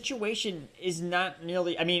the situation is not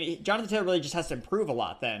nearly... I mean, Jonathan Taylor really just has to improve a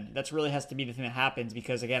lot then. That really has to be the thing that happens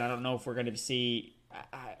because, again, I don't know if we're going to see...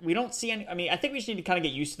 we don't see any... I mean, I think we just need to kind of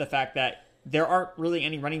get used to the fact that there aren't really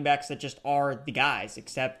any running backs that just are the guys,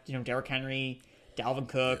 except, Derrick Henry, Dalvin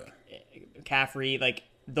Cook, McCaffrey. Like,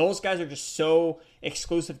 those guys are just so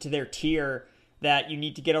exclusive to their tier that you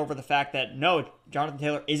need to get over the fact that, no, Jonathan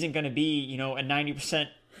Taylor isn't going to be, a 90%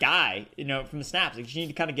 guy, from the snaps. Like, you need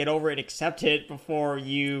to kind of get over it, accept it before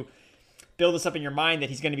you build this up in your mind that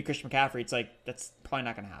he's going to be Christian McCaffrey. It's like, that's probably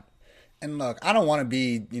not going to happen. And look, I don't want to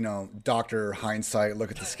be, Dr. Hindsight,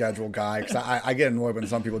 look at the schedule guy, because I get annoyed when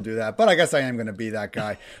some people do that. But I guess I am going to be that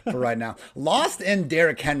guy for right now. Lost in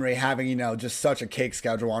Derrick Henry having, just such a cake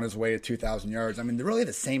schedule on his way to 2,000 yards. I mean, really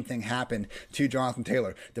the same thing happened to Jonathan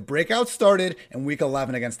Taylor. The breakout started in week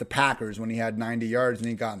 11 against the Packers when he had 90 yards and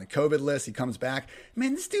he got on the COVID list. He comes back.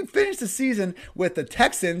 Man, this dude finished the season with the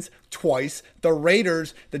Texans twice, the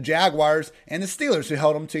Raiders, the Jaguars, and the Steelers, who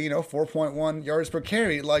held him to, 4.1 yards per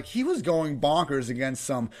carry. Like, he was going bonkers against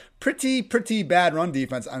some pretty bad run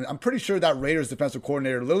defense. I'm pretty sure that Raiders defensive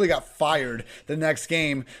coordinator literally got fired the next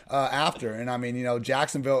game after. And I mean,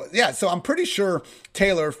 Jacksonville. Yeah, so I'm pretty sure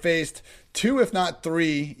Taylor faced 2, if not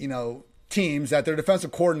 3, teams that their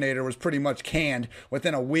defensive coordinator was pretty much canned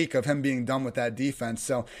within a week of him being done with that defense.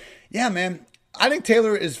 So, yeah, man. I think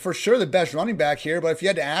Taylor is for sure the best running back here, but if you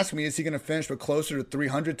had to ask me, is he going to finish with closer to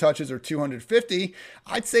 300 touches or 250?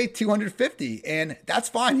 I'd say 250, and that's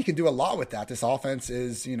fine. He can do a lot with that. This offense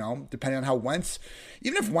is, depending on how Wentz,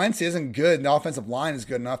 even if Wentz isn't good, the offensive line is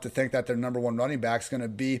good enough to think that their number 1 running back is going to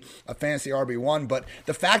be a fantasy RB1, but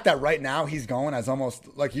the fact that right now he's going as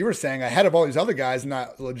almost, like you were saying, ahead of all these other guys in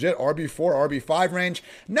that legit RB4, RB5 range,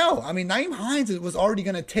 no. I mean, Nyheim Hines was already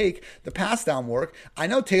going to take the pass down work. I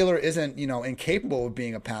know Taylor isn't, incapable of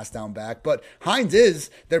being a pass down back, but Hines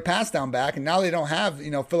is their pass down back, and now they don't have,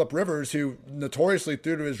 Phillip Rivers, who notoriously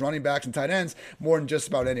threw to his running backs and tight ends more than just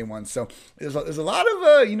about anyone. So there's a lot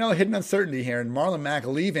of, hidden uncertainty here, and Marlon Mack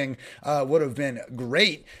leaving would have been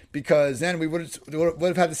great because then we would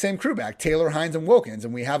have had the same crew back, Taylor, Hines, and Wilkins,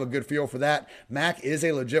 and we have a good feel for that. Mack is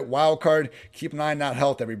a legit wild card. Keep an eye on that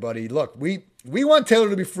health, everybody. Look, we want Taylor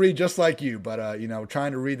to be free just like you, but,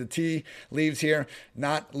 trying to read the tea leaves here,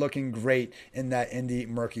 not looking great in that Indy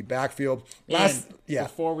murky backfield.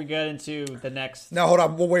 Before we get into the next... No, hold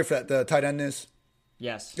on. We'll wait for that. The tight end is...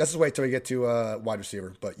 Yes. Let's just wait till we get to wide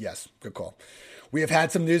receiver. But yes, good call. We have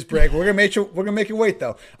had some news break. We're gonna make you wait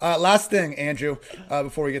though. Last thing, Andrew,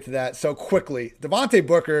 before we get to that. So quickly, Devontae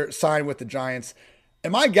Booker signed with the Giants.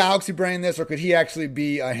 Am I galaxy braining this, or could he actually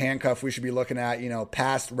be a handcuff we should be looking at,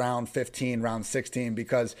 past round 15, round 16?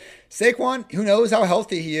 Because Saquon, who knows how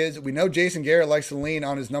healthy he is? We know Jason Garrett likes to lean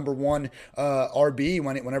on his number one RB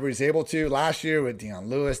whenever he's able to. Last year with Deion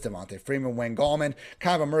Lewis, Devontae Freeman, Wayne Gallman,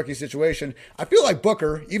 kind of a murky situation. I feel like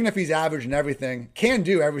Booker, even if he's average and everything, can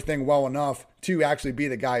do everything well enough to actually be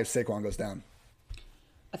the guy if Saquon goes down.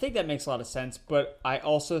 I think that makes a lot of sense, but I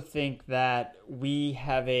also think that we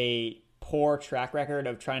have a poor track record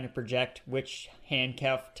of trying to project which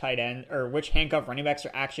handcuff tight end or which handcuff running backs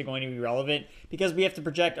are actually going to be relevant, because we have to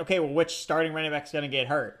project, okay, well, which starting running back is going to get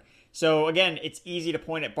hurt. So again, it's easy to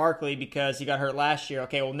point at Barkley because he got hurt last year.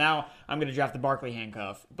 Okay, well, now I'm going to draft the Barkley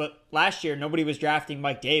handcuff. But last year, nobody was drafting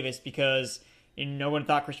Mike Davis because no one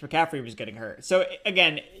thought Christian McCaffrey was getting hurt. So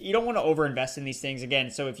again, you don't want to overinvest in these things.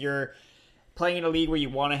 Again, so if you're playing in a league where you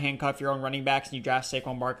want to handcuff your own running backs and you draft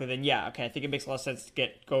Saquon Barkley, then yeah, okay, I think it makes a lot of sense to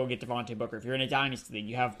go get Devontae Booker. If you're in a dynasty league,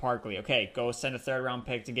 you have Barkley, okay, go send a third-round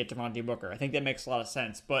pick to get Devontae Booker. I think that makes a lot of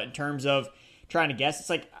sense. But in terms of trying to guess, it's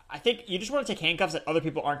like, I think you just want to take handcuffs that other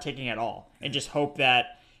people aren't taking at all and just hope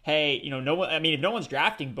that, hey, no one, I mean, if no one's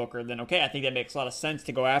drafting Booker, then okay, I think that makes a lot of sense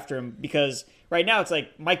to go after him, because right now it's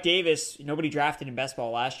like Mike Davis, nobody drafted in best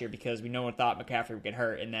ball last year because no one thought McCaffrey would get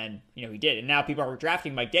hurt, and then, he did. And now people are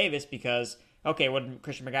drafting Mike Davis because, okay, when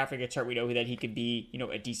Christian McCaffrey gets hurt, we know that he could be,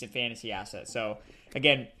 a decent fantasy asset. So,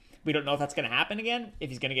 again, we don't know if that's going to happen again, if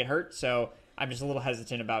he's going to get hurt. So, I'm just a little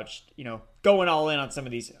hesitant about, going all in on some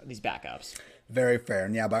of these backups. Very fair.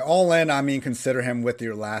 And yeah, by all in, I mean consider him with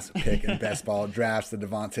your last pick in best ball drafts, the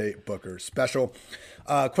Devontae Booker special.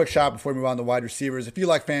 Quick shot before we move on to wide receivers. If you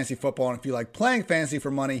like fantasy football and if you like playing fantasy for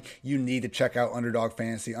money, you need to check out Underdog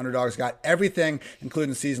Fantasy. Underdog's got everything,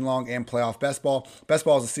 including season-long and playoff best ball. Best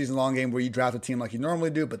ball is a season-long game where you draft a team like you normally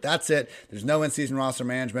do, but that's it. There's no in-season roster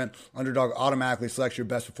management. Underdog automatically selects your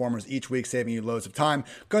best performers each week, saving you loads of time.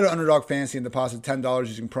 Go to Underdog Fantasy and deposit $10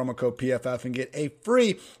 using promo code PFF and get a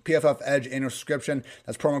free PFF Edge annual subscription.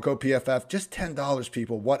 That's promo code PFF. Just $10,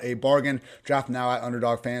 people. What a bargain. Draft now at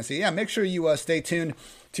Underdog Fantasy. Yeah, make sure you stay tuned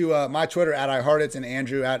to my Twitter at iHeartIts and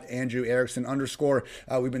Andrew at Andrew Erickson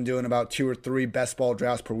 _. We've been doing about 2 or 3 best ball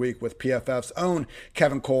drafts per week with PFF's own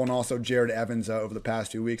Kevin Cole and also Jared Evans over the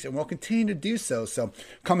past few weeks, and we'll continue to do so. So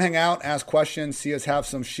come hang out, ask questions, see us have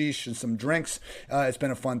some sheesh and some drinks. It's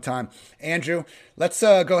been a fun time. Andrew, let's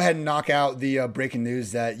go ahead and knock out the breaking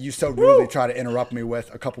news that you so rudely tried to interrupt me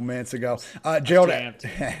with a couple minutes ago. Gerald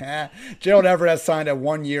Everett has signed a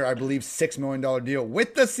 1-year, I believe, $6 million deal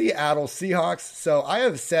with the Seattle Seahawks. So I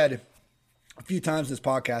have said a few times in this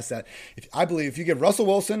podcast that I believe if you give Russell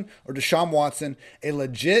Wilson or Deshaun Watson a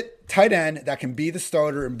legit tight end that can be the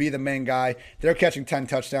starter and be the main guy, they're catching 10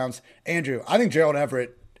 touchdowns. Andrew, I think Gerald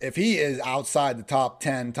Everett, if he is outside the top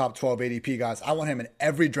 10, top 12 ADP guys, I want him in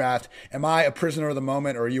every draft. Am I a prisoner of the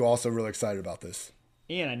moment, or are you also really excited about this?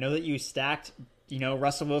 Ian, I know that you stacked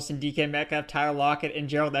Russell Wilson, DK Metcalf, Tyler Lockett, and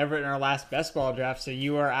Gerald Everett in our last best ball draft, so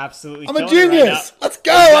you are absolutely I'm a genius! Right, let's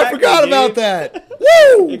go! Exactly, I forgot about that!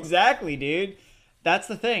 Woo! Exactly, dude. That's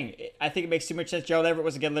the thing. I think it makes too much sense. Gerald Everett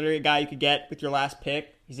was, again, literally a guy you could get with your last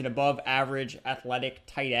pick. He's an above-average athletic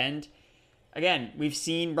tight end. Again, we've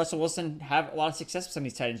seen Russell Wilson have a lot of success with some of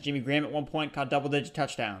these tight ends. Jimmy Graham at one point caught double-digit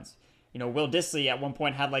touchdowns. Will Dissly at one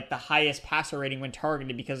point had the highest passer rating when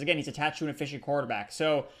targeted because, again, he's attached to an efficient quarterback.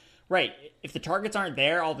 So, right, if the targets aren't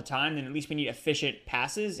there all the time, then at least we need efficient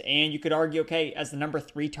passes. And you could argue, okay, as the number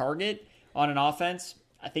 3 target on an offense,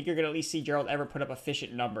 I think you're going to at least see Gerald Everett put up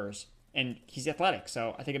efficient numbers. And he's athletic,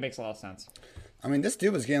 so I think it makes a lot of sense. I mean, this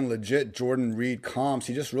dude was getting legit Jordan Reed comps.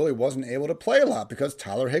 He just really wasn't able to play a lot because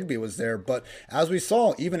Tyler Higbee was there. But as we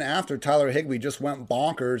saw, even after Tyler Higbee just went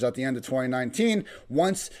bonkers at the end of 2019,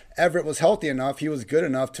 once Everett was healthy enough, he was good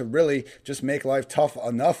enough to really just make life tough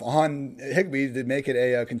enough on Higbee to make it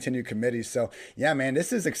a continued committee. So, yeah, man,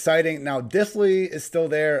 this is exciting. Now, Dissly is still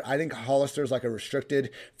there. I think Hollister's like a restricted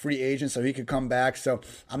free agent, so he could come back. So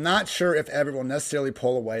I'm not sure if Everett will necessarily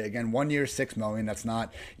pull away. Again, 1 year, $6 million. That's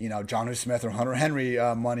not, Jonnu Smith or Hunter Henry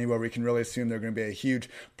money where we can really assume they're going to be a huge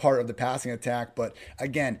part of the passing attack. But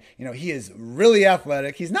again, he is really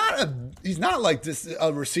athletic. He's not like this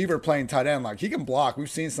a receiver playing tight end. Like, he can block. We've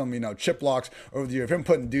seen some chip blocks over the year of him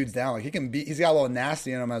putting dudes down. Like, he's got a little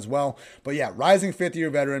nasty in him as well. But yeah, rising 5th-year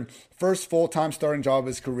veteran, first full-time starting job of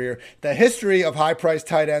his career. The history of high-priced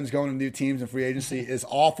tight ends going to new teams in free agency is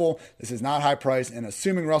awful. This is not high price, and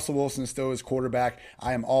assuming Russell Wilson is still his quarterback,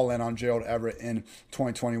 I am all in on Gerald Everett in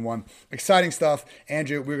 2021. Exciting stuff. stuff.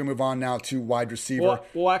 Andrew, we're going to move on now to wide receiver.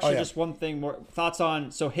 Well, actually, just one thing more. Thoughts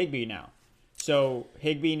on, so Higbee now. So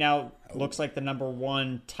Higbee now looks like the number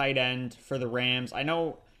one tight end for the Rams. I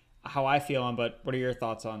know how I feel on, but what are your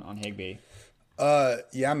thoughts on Higbee?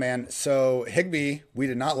 Yeah, man. So Higbee, we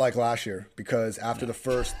did not like last year because after the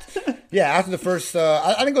first, I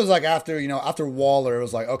think it was like after Waller, it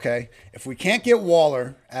was like, okay, if we can't get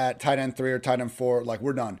Waller at tight end 3 or tight end 4, like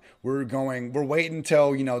we're done. We're waiting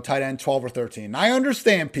until, tight end 12 or 13. And I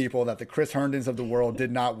understand, people, that the Chris Herndons of the world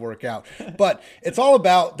did not work out, but it's all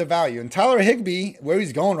about the value. And Tyler Higbee, where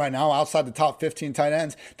he's going right now, outside the top 15 tight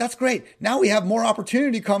ends, that's great. Now we have more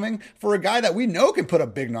opportunity coming for a guy that we know can put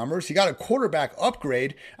up big numbers. He got a quarterback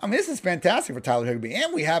upgrade. I mean, this is fantastic for Tyler Higbee.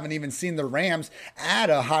 And we haven't even seen the Rams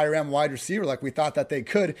add a higher end wide receiver like we thought that they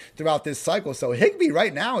could throughout this cycle. So Higbee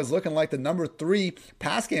right now is looking like the number 3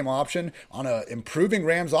 pass game option on an improving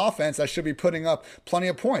Rams offense that should be putting up plenty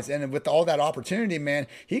of points. And with all that opportunity, man,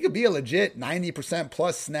 he could be a legit 90%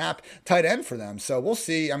 plus snap tight end for them. So we'll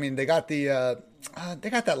see. I mean, they got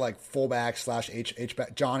that like fullback /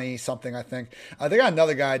 H-back, Johnny something, I think. They got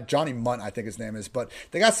another guy, Johnny Munt, I think his name is. But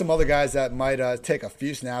they got some other guys that might take a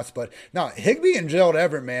few snaps. But no, Higbee and Gerald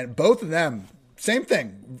Everett, man, both of them, same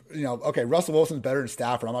thing. Okay, Russell Wilson's better than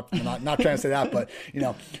Stafford. I'm not trying to say that. But,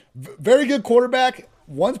 very good quarterback.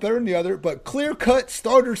 One's better than the other. But clear-cut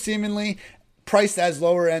starter seemingly, priced as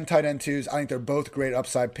lower-end tight end 2s. I think they're both great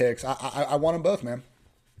upside picks. I want them both, man.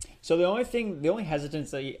 So the only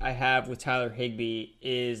hesitance that I have with Tyler Higbee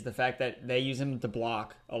is the fact that they use him to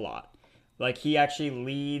block a lot. Like, he actually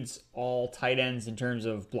leads all tight ends in terms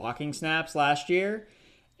of blocking snaps last year.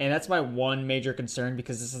 And that's my one major concern,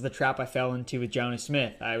 because this is the trap I fell into with Jonnu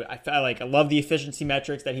Smith. I felt like I love the efficiency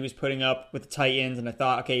metrics that he was putting up with the tight ends, and I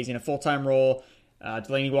thought, okay, he's in a full-time role.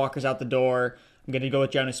 Delaney Walker's out the door. I'm going to go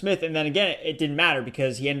with Jonnu Smith. And then again, it didn't matter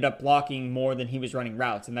because he ended up blocking more than he was running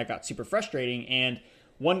routes, and that got super frustrating. And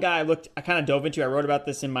one guy I kind of dove into, I wrote about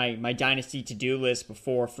this in my Dynasty to-do list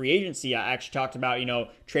before free agency. I actually talked about,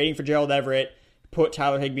 trading for Gerald Everett, put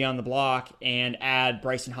Tyler Higbee on the block, and add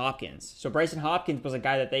Brycen Hopkins. So Brycen Hopkins was a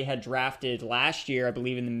guy that they had drafted last year, I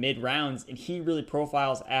believe in the mid-rounds, and he really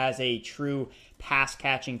profiles as a true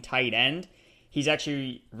pass-catching tight end. He's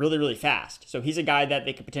actually really, really fast. So he's a guy that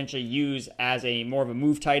they could potentially use as more of a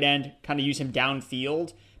move tight end, kind of use him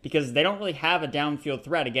downfield, because they don't really have a downfield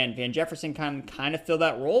threat. Again, Van Jefferson kind of fill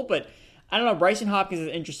that role, but I don't know. Brycen Hopkins is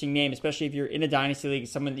an interesting name, especially if you're in a dynasty league,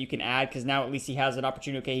 someone that you can add, because now at least he has an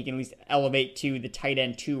opportunity. Okay, he can at least elevate to the tight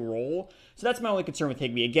end 2 role. So that's my only concern with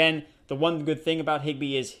Higbee. Again, the one good thing about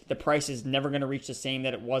Higbee is the price is never going to reach the same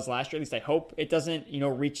that it was last year. At least I hope it doesn't,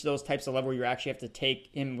 reach those types of level where you actually have to take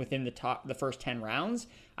him within the first 10 rounds.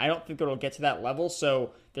 I don't think it'll get to that level,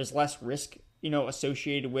 so there's less risk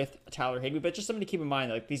associated with Tyler Higbee. But just something to keep in mind,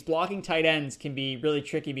 like these blocking tight ends can be really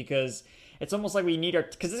tricky, because it's almost like we need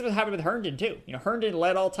because this is what happened with Herndon too. Herndon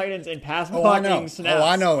led all tight ends in pass blocking snaps. Oh,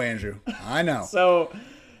 I know, Andrew. I know. So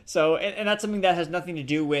that's something that has nothing to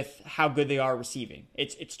do with how good they are receiving.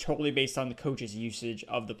 It's totally based on the coach's usage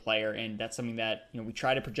of the player, and that's something that we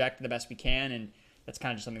try to project the best we can, and that's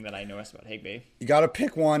kind of just something that I noticed about Higbee. You got to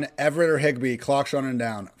pick one, Everett or Higbee. Clock's running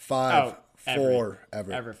down. 5, 4,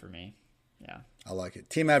 Everett. Everett for me. Yeah. I like it.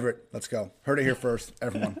 Team Everett. Let's go. Heard it here first,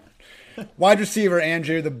 everyone. Wide receiver,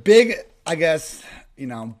 Andrew. The big,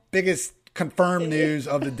 biggest confirmed news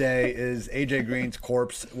of the day is AJ Green's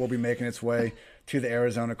corpse will be making its way to the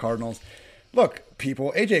Arizona Cardinals. Look,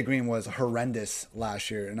 people, AJ Green was horrendous last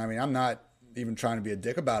year. And I'm not even trying to be a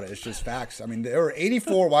dick about it. It's just facts. There were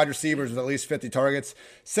 84 wide receivers with at least 50 targets,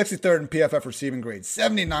 63rd in PFF receiving grade,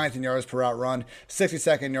 79th in yards per out run,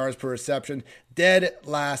 62nd in yards per reception, dead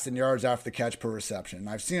last in yards after the catch per reception. And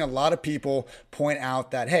I've seen a lot of people point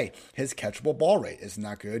out that, hey, his catchable ball rate is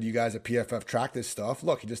not good. You guys at PFF track this stuff.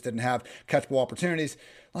 Look, he just didn't have catchable opportunities.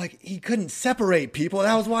 Like, he couldn't separate people.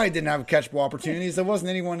 That was why he didn't have catchable opportunities. There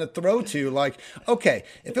wasn't anyone to throw to. Like, okay,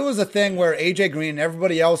 if it was a thing where A.J. Green and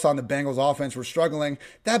everybody else on the Bengals offense were struggling,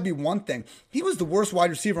 that'd be one thing. He was the worst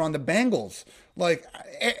wide receiver on the Bengals. Like,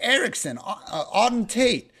 Erickson, Auden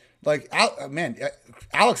Tate. Like,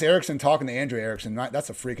 Alex Erickson talking to Andrew Erickson, that's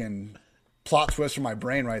a freaking plot twist for my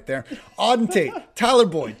brain right there. Auden Tate, Tyler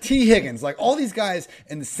Boyd, T. Higgins, like all these guys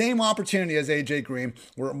in the same opportunity as AJ Green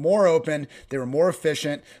were more open. They were more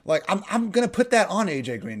efficient. Like I'm going to put that on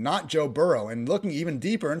AJ Green, not Joe Burrow. And looking even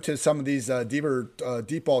deeper into some of these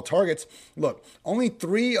deep ball targets, look, only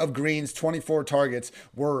 3 of Green's 24 targets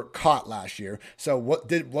were caught last year. So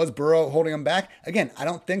was Burrow holding him back? Again, I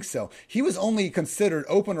don't think so. He was only considered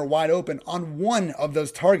open or wide open on 1 of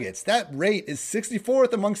those targets. That rate is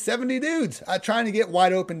 64th among 70 dudes. is, trying to get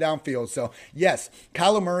wide open downfield. So, yes,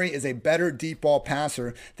 Kyler Murray is a better deep ball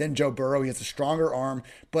passer than Joe Burrow. He has a stronger arm,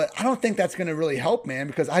 but I don't think that's going to really help, man,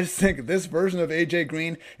 because I just think this version of AJ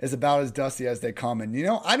Green is about as dusty as they come. And,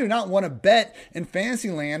 I do not want to bet in fantasy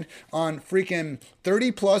land on freaking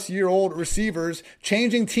 30-plus-year-old receivers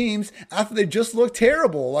changing teams after they just look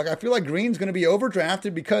terrible. Like, I feel like Green's going to be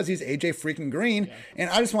overdrafted because he's AJ freaking Green, and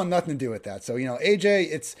I just want nothing to do with that. So,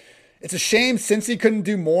 AJ, it's a shame Cincy couldn't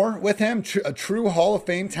do more with him, a true Hall of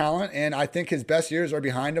Fame talent, and I think his best years are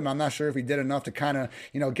behind him. I'm not sure if he did enough to kind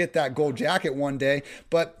of, get that gold jacket one day.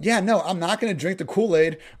 But, yeah, no, I'm not going to drink the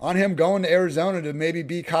Kool-Aid on him going to Arizona to maybe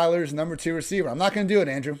be Kyler's number 2 receiver. I'm not going to do it,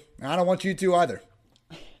 Andrew. And I don't want you to either.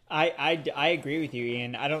 I agree with you,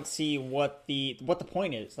 Ian. I don't see what the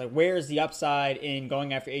point is. Like, where's the upside in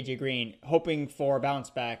going after AJ Green, hoping for a bounce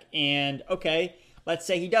back? And, okay, let's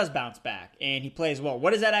say he does bounce back and he plays well.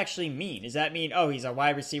 What does that actually mean? Does that mean, he's a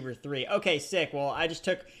wide receiver 3? Okay, sick. Well, I just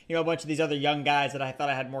took, a bunch of these other young guys that I thought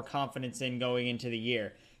I had more confidence in going into the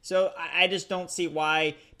year. So I just don't see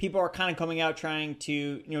why people are kind of coming out trying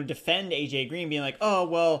to, defend AJ Green, being like, oh,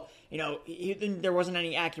 well, there wasn't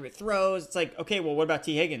any accurate throws. It's like, okay, well, what about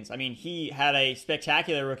T. Higgins? I mean, he had a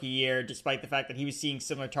spectacular rookie year, despite the fact that he was seeing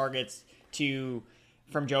similar targets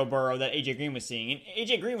from Joe Burrow that AJ Green was seeing. And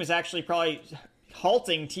AJ Green was actually probably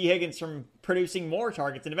halting T. Higgins from producing more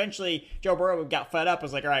targets. And eventually Joe Burrow got fed up,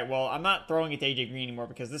 was like, all right, well, I'm not throwing it to AJ Green anymore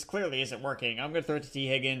because this clearly isn't working. I'm going to throw it to T.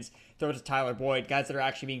 Higgins, throw it to Tyler Boyd, guys that are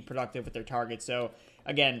actually being productive with their targets. So,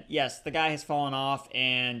 again, yes, the guy has fallen off,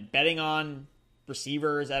 and betting on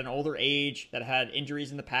receivers at an older age that had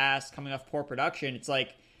injuries in the past, coming off poor production, it's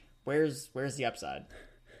like, where's the upside?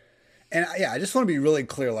 And yeah, I just want to be really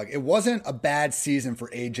clear. Like, it wasn't a bad season for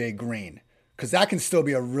AJ Green, because that can still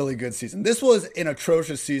be a really good season. This was an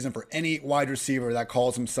atrocious season for any wide receiver that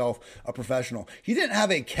calls himself a professional. He didn't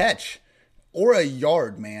have a catch or a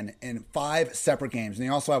yard, man, in 5 separate games. And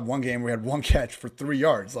he also had one game where he had 1 catch for 3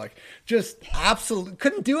 yards. Like, just absolutely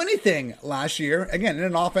couldn't do anything last year. Again, in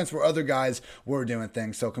an offense where other guys were doing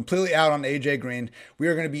things. So completely out on AJ Green. We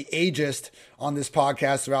are going to be ageist on this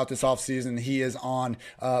podcast throughout this offseason. He is on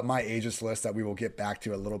my ageist list that we will get back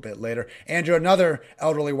to a little bit later. Andrew, another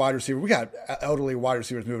elderly wide receiver. We got elderly wide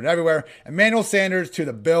receivers moving everywhere. Emmanuel Sanders to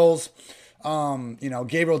the Bills.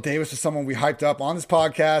 Gabriel Davis was someone we hyped up on this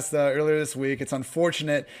podcast earlier this week. It's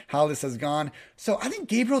unfortunate how this has gone. So I think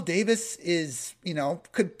Gabriel Davis is,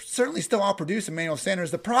 could certainly still outproduce Emmanuel Sanders.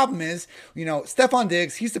 The problem is, Stephon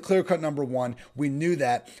Diggs, he's the clear-cut number 1. We knew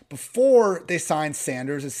that. Before they signed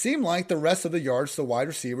Sanders, it seemed like the rest of the yards, the wide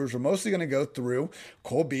receivers, were mostly going to go through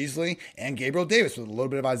Cole Beasley and Gabriel Davis with a little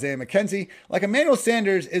bit of Isaiah McKenzie. Like, Emmanuel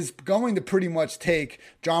Sanders is going to pretty much take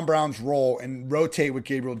John Brown's role and rotate with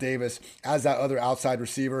Gabriel Davis as that other outside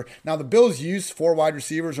receiver. Now, the Bills used 4 wide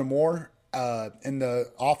receivers or more in the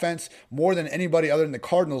offense, more than anybody other than the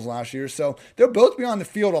Cardinals last year. So they'll both be on the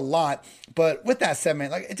field a lot. But with that said,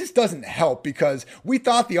 man, it just doesn't help, because we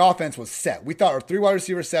thought the offense was set. We thought our 3 wide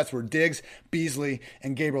receiver sets were Diggs, Beasley,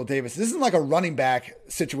 and Gabriel Davis. This isn't like a running back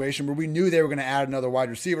situation where we knew they were going to add another wide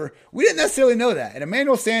receiver. We didn't necessarily know that. And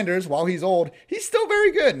Emmanuel Sanders, while he's old, he's still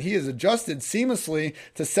very good. And he has adjusted seamlessly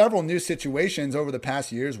to several new situations over the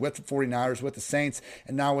past years with the 49ers, with the Saints,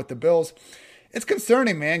 and now with the Bills. It's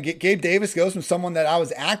concerning, man. Gabe Davis goes from someone that I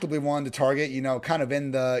was actively wanting to target, kind of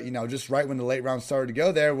in the, just right when the late round started to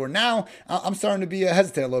go there, where now I'm starting to be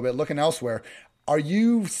hesitant a little bit, looking elsewhere. Are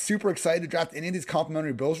you super excited to draft any of these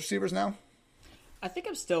complimentary Bills receivers now? I think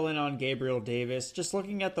I'm still in on Gabriel Davis. Just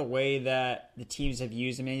looking at the way that the teams have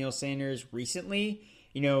used Emmanuel Sanders recently,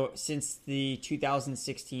 since the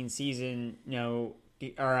 2016 season,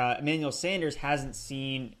 Emmanuel Sanders hasn't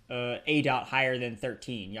seen a dot higher than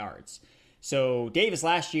 13 yards. So Davis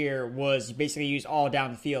last year was basically used all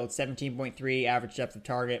down the field, 17.3 average depth of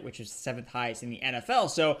target, which is 7th highest in the NFL.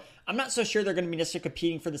 So I'm not so sure they're going to be necessarily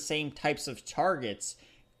competing for the same types of targets.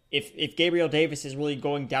 If Gabriel Davis is really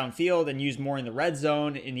going downfield and used more in the red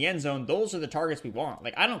zone, in the end zone, those are the targets we want.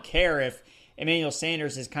 Like, I don't care if Emmanuel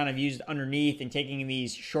Sanders is kind of used underneath and taking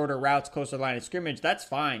these shorter routes closer to the line of scrimmage. That's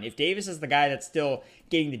fine. If Davis is the guy that's still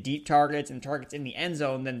getting the deep targets and targets in the end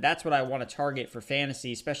zone, then that's what I want to target for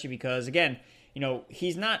fantasy, especially because, again,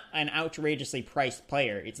 he's not an outrageously priced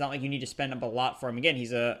player. It's not like you need to spend up a lot for him. Again,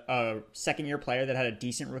 he's a second-year player that had a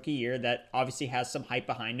decent rookie year that obviously has some hype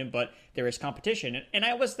behind him, but there is competition. And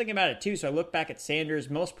I was thinking about it, too. So I look back at Sanders'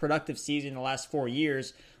 most productive season in the last 4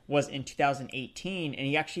 years was in 2018, and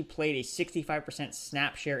he actually played a 65%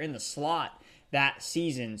 snap share in the slot that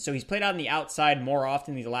season. So he's played out on the outside more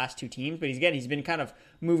often than the last 2 teams, but he's been kind of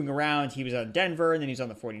moving around. He was on Denver, and then he was on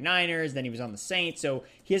the 49ers, then he was on the Saints. So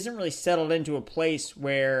he hasn't really settled into a place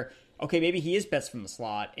where, okay, maybe he is best from the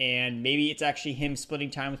slot, and maybe it's actually him splitting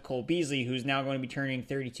time with Cole Beasley, who's now going to be turning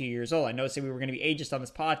 32 years old. I know I said we were going to be ageist on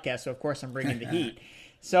this podcast, so of course I'm bringing the heat.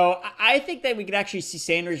 So I think that we could actually see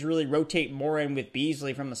Sanders really rotate more in with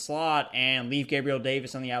Beasley from the slot and leave Gabriel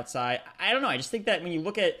Davis on the outside. I don't know. I just think that when you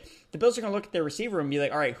look at the Bills are going to look at their receiver and be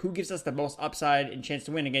like, all right, who gives us the most upside and chance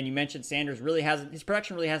to win? Again, you mentioned Sanders his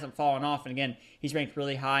production really hasn't fallen off. And again, he's ranked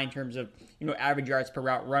really high in terms of, average yards per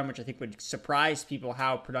route run, which I think would surprise people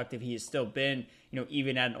how productive he has still been,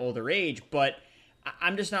 even at an older age. But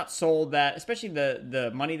I'm just not sold that, especially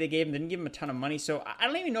the money they gave him. They didn't give him a ton of money. So I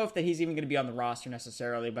don't even know if that he's even going to be on the roster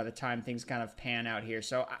necessarily by the time things kind of pan out here.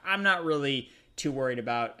 So I'm not really too worried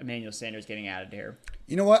about Emmanuel Sanders getting added here.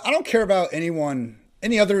 You know what? I don't care about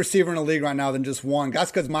any other receiver in the league right now than just one.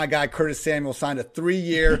 That's because my guy Curtis Samuel signed a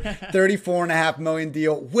 3-year, $34.5 million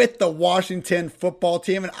deal with the Washington football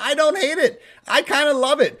team, and I don't hate it. I kind of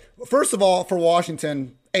love it. First of all, for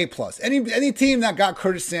Washington, A+. Any team that got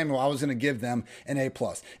Curtis Samuel, I was going to give them an A+.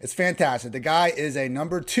 It's fantastic. The guy is a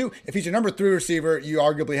number 2. If he's your number 3 receiver, you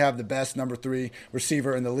arguably have the best number 3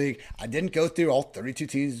 receiver in the league. I didn't go through all 32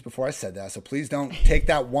 teams before I said that, so please don't take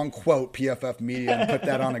that one quote, PFF Media, and put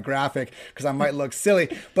that on a graphic because I might look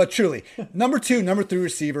silly. But truly, number 2, number 3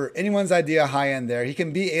 receiver, anyone's idea high end there. He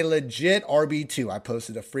can be a legit RB2. I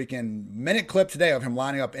posted a freaking minute clip today of him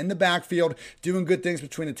lining up in the backfield, doing good things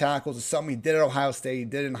between the tackles. It's something he did at Ohio State. He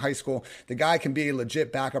did in high school. The guy can be a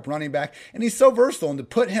legit backup running back, and he's so versatile. And to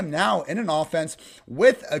put him now in an offense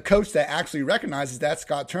with a coach that actually recognizes that,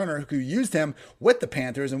 Scott Turner, who used him with the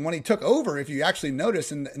Panthers, and when he took over, if you actually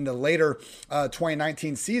notice in the later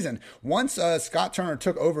 2019 season, once Scott Turner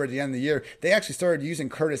took over at the end of the year, they actually started using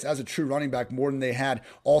Curtis as a true running back more than they had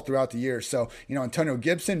all throughout the year. So, Antonio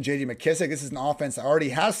Gibson, J.D. McKissick, this is an offense that already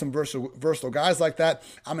has some versatile guys like that.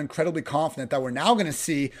 I'm incredibly confident that we're now going to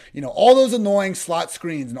see, all those annoying slot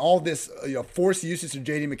screens and all this forced usage of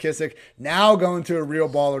J.D. McKissick now going to a real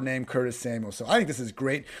baller named Curtis Samuel. So I think this is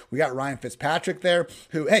great. We got Ryan Fitzpatrick there,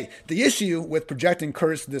 who, hey, the issue with projecting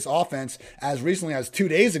Curtis to this offense as recently as 2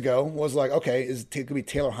 days ago was like, okay, it could be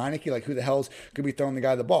Taylor Heineke? Like, who the hell's going to be throwing the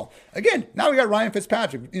guy the ball? Again, now we got Ryan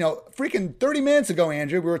Fitzpatrick. Freaking 30 minutes ago,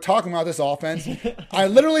 Andrew, we were talking about this offense. I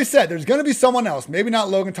literally said there's going to be someone else. Maybe not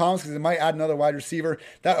Logan Thomas because it might add another wide receiver.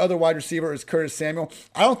 That other wide receiver is Curtis Samuel.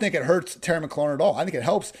 I don't think it hurts Terry McLaurin at all. I think it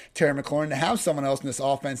helps Terry McLaurin to have someone else in this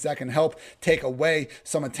offense that can help take away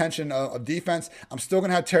some attention of defense. I'm still going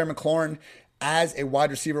to have Terry McLaurin as a wide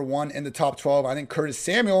receiver 1 in the top 12. I think Curtis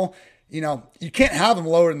Samuel, you can't have him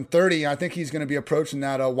lower than 30. I think he's going to be approaching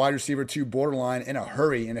that wide receiver 2 borderline in a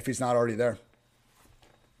hurry, and if he's not already there.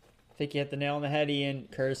 I think you hit the nail on the head, Ian.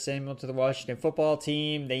 Curtis Samuel to the Washington football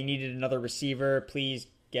team. They needed another receiver. Please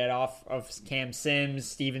get off of Cam Sims,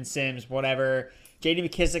 Steven Sims, whatever. J.D.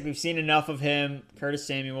 McKissick, we've seen enough of him. Curtis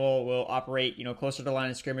Samuel will operate, closer to the line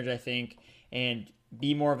of scrimmage, I think, and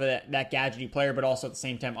be more of that gadgety player, but also at the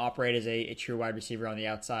same time operate as a true wide receiver on the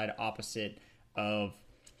outside, opposite of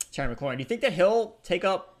Terry McLaurin. Do you think that he'll take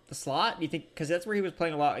up the slot? Do you think, because that's where he was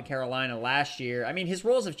playing a lot in Carolina last year? I mean, his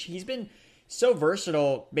roles he's been so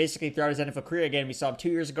versatile basically throughout his NFL career. Again, we saw him 2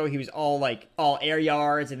 years ago. He was all air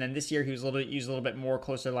yards, and then this year he was used a little bit more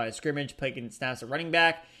closer to the line of scrimmage, playing snaps at running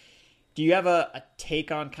back. Do you have a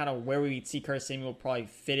take on kind of where we see Curtis Samuel probably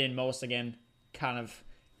fit in most? Again, kind of,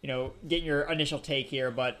 getting your initial take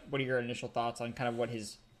here, but what are your initial thoughts on kind of what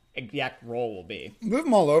his exact role will be? Move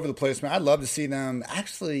them all over the place, man. I'd love to see them.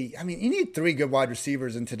 Actually, I mean, you need 3 good wide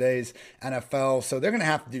receivers in today's NFL, so they're going to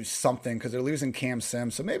have to do something because they're losing Cam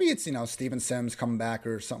Sims. So maybe it's, Steven Sims coming back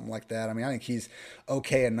or something like that. I mean, I think he's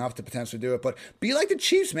okay enough to potentially do it, but be like the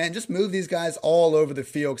Chiefs, man. Just move these guys all over the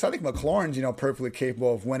field because I think McLaurin's, perfectly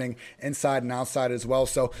capable of winning inside and outside as well.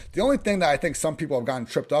 So the only thing that I think some people have gotten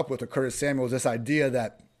tripped up with Curtis Samuel is this idea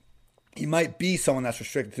that he might be someone that's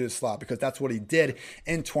restricted to the slot because that's what he did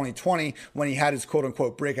in 2020 when he had his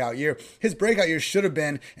quote-unquote breakout year. His breakout year should have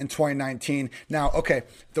been in 2019. Now, okay,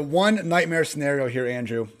 the one nightmare scenario here,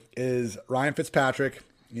 Andrew, is Ryan Fitzpatrick,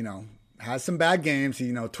 has some bad games.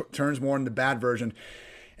 He, turns more into the bad version.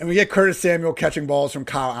 And we get Curtis Samuel catching balls from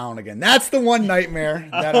Kyle Allen again. That's the one nightmare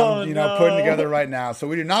that I'm, putting together right now. So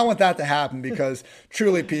we do not want that to happen because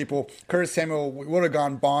truly, people, Curtis Samuel would have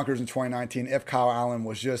gone bonkers in 2019 if Kyle Allen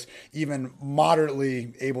was just even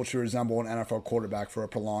moderately able to resemble an NFL quarterback for a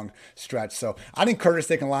prolonged stretch. So I think Curtis,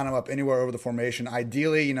 they can line him up anywhere over the formation.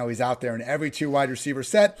 Ideally, he's out there in every 2 wide receiver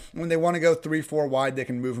set. When they want to go 3-4 wide, they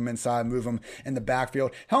can move him inside, move him in the backfield.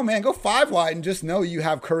 Hell, man, go 5 wide and just know you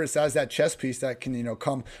have Curtis as that chess piece that can,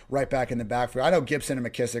 come right back in the backfield. I know Gibson and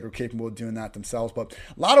McKissick are capable of doing that themselves, but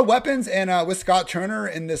a lot of weapons. And with Scott Turner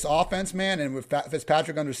in this offense, man, and with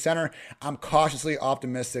Fitzpatrick under center, I'm cautiously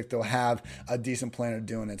optimistic they'll have a decent plan of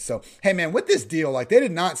doing it. So, hey, man, with this deal, like, they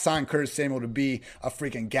did not sign Curtis Samuel to be a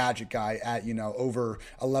freaking gadget guy at, over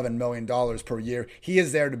 $11 million per year. He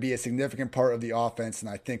is there to be a significant part of the offense, and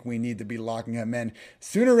I think we need to be locking him in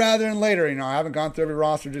sooner rather than later. I haven't gone through every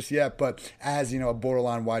roster just yet, but as, a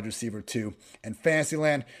borderline wide receiver too. And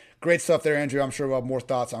Fantasyland, great stuff there, Andrew. I'm sure we'll have more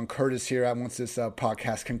thoughts on Curtis here once this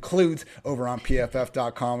podcast concludes over on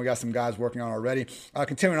PFF.com. We got some guys working on already.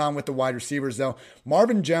 Continuing on with the wide receivers, though.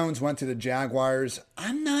 Marvin Jones went to the Jaguars.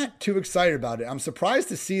 I'm not too excited about it. I'm surprised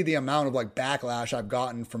to see the amount of backlash I've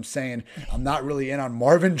gotten from saying I'm not really in on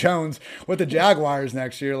Marvin Jones with the Jaguars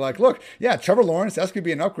next year. Look, yeah, Trevor Lawrence, that's going to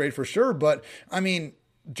be an upgrade for sure. But,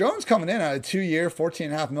 Jones coming in at a 2-year,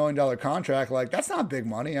 $14.5 million contract, that's not big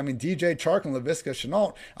money. DJ Chark and Laviska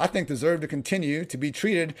Shenault, I think, deserve to continue to be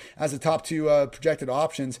treated as the top two projected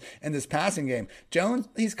options in this passing game. Jones,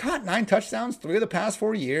 he's caught 9 touchdowns 3 of the past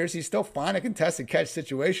 4 years. He's still fine at contested catch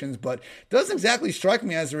situations, but doesn't exactly strike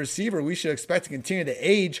me as a receiver we should expect to continue to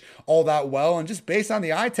age all that well. And just based on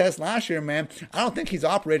the eye test last year, man, I don't think he's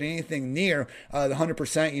operating anything near the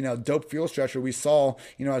 100%, dope field stretcher we saw,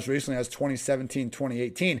 as recently as 2017,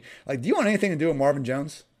 2018. Do you want anything to do with Marvin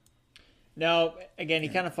Jones? No, again, he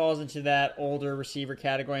kind of falls into that older receiver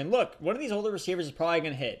category. And look, one of these older receivers is probably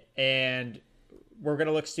going to hit, and we're going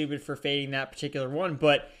to look stupid for fading that particular one.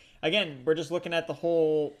 But again, we're just looking at the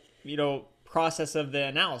whole, process of the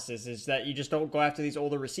analysis is that you just don't go after these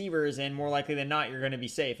older receivers, and more likely than not, you're going to be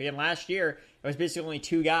safe. Again, last year, it was basically only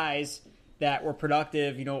 2 guys that were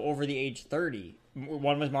productive, over the age 30.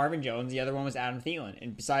 One was Marvin Jones, the other one was Adam Thielen,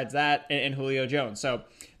 and besides that, and Julio Jones. So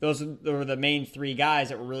those were the main 3 guys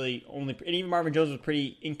that were really only, and even Marvin Jones was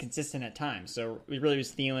pretty inconsistent at times. So it really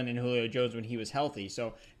was Thielen and Julio Jones when he was healthy.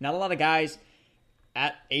 So not a lot of guys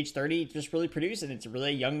at age 30 just really produce, and it's really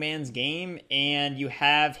a young man's game. And you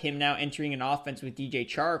have him now entering an offense with DJ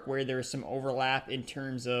Chark where there's some overlap in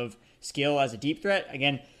terms of skill as a deep threat.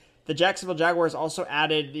 Again, the Jacksonville Jaguars also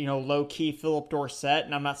added, low-key Philip Dorsett,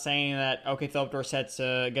 and I'm not saying that, okay, Philip Dorsett's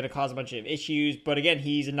going to cause a bunch of issues, but again,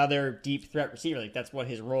 he's another deep threat receiver. That's what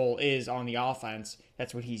his role is on the offense.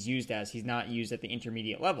 That's what he's used as. He's not used at the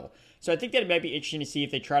intermediate level. So I think that it might be interesting to see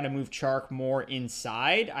if they try to move Chark more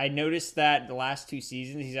inside. I noticed that the last 2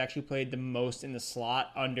 seasons, he's actually played the most in the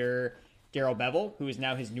slot under Darrell Bevell, who is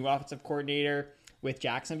now his new offensive coordinator with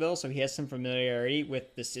Jacksonville, so he has some familiarity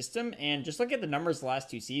with the system. And just look at the numbers the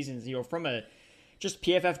last 2 seasons, from a just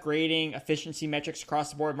PFF grading, efficiency metrics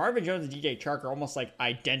across the board, Marvin Jones and DJ Chark are almost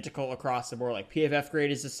identical across the board. PFF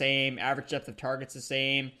grade is the same, average depth of target's the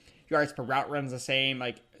same, yards per route run's the same,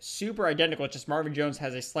 super identical. It's just Marvin Jones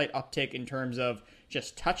has a slight uptick in terms of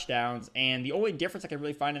just touchdowns, and the only difference I could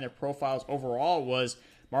really find in their profiles overall was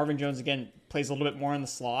Marvin Jones, again, plays a little bit more in the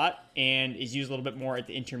slot and is used a little bit more at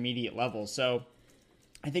the intermediate level. So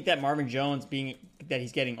I think that Marvin Jones, being that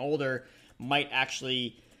he's getting older, might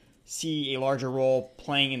actually see a larger role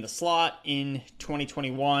playing in the slot in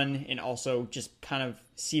 2021, and also just kind of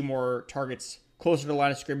see more targets closer to the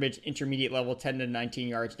line of scrimmage, intermediate level, 10 to 19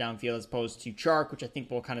 yards downfield, as opposed to Chark, which I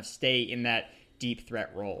think will kind of stay in that deep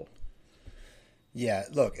threat role. Yeah,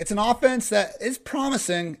 look, it's an offense that is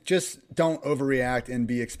promising. Just don't overreact and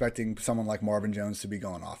be expecting someone like Marvin Jones to be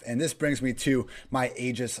going off. And this brings me to my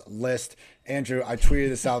ages list. Andrew, I tweeted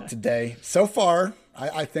this out today. So far,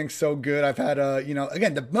 I think so good. I've had,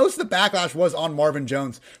 again, most of the backlash was on Marvin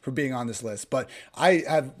Jones for being on this list. But I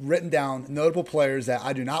have written down notable players that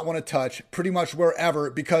I do not want to touch pretty much wherever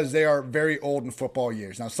because they are very old in football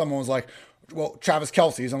years. Now, someone was like, well, Travis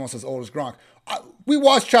Kelce, he's almost as old as Gronk. We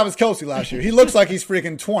watched Travis Kelce last year. He looks like he's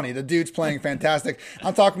freaking 20. The dude's playing fantastic.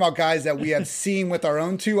 I'm talking about guys that we have seen with our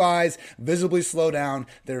own 2 eyes visibly slow down.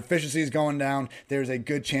 Their efficiency is going down. There's a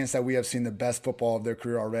good chance that we have seen the best football of their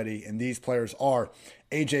career already. And these players are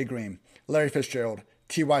A.J. Green, Larry Fitzgerald,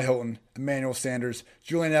 T.Y. Hilton, Emmanuel Sanders,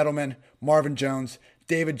 Julian Edelman, Marvin Jones,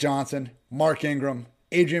 David Johnson, Mark Ingram,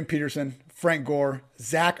 Adrian Peterson, Frank Gore,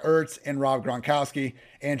 Zach Ertz, and Rob Gronkowski.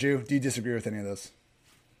 Andrew, do you disagree with any of this?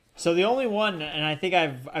 So the only one, and I think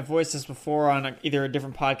I've voiced this before on either a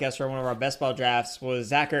different podcast or one of our best ball drafts, was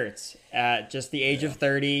Zach Ertz at just the age of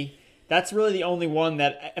 30. That's really the only one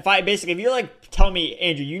that if you're telling me,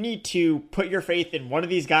 Andrew, you need to put your faith in one of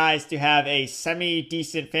these guys to have a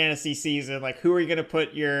semi-decent fantasy season, who are you going to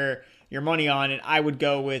put your money on? And I would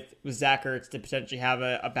go with Zach Ertz to potentially have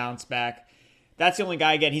a bounce back. That's the only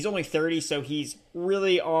guy. Again, he's only 30, so he's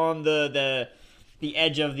really on the the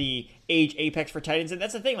edge of the age apex for tight ends. And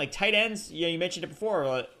that's the thing, like tight ends, you mentioned it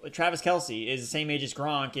before, Travis Kelce is the same age as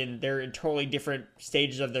Gronk, and they're in totally different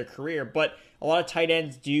stages of their career. But a lot of tight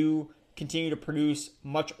ends do continue to produce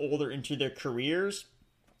much older into their careers.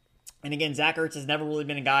 And again, Zach Ertz has never really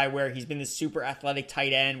been a guy where he's been this super athletic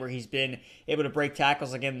tight end where he's been able to break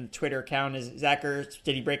tackles. Again, the Twitter account is Zach Ertz.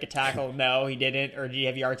 Did he break a tackle? No, he didn't. Or did he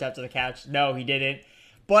have yards after the catch? No, he didn't.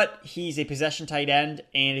 But he's a possession tight end,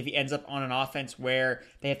 and if he ends up on an offense where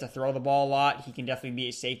they have to throw the ball a lot, he can definitely be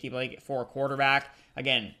a safety blanket for a quarterback.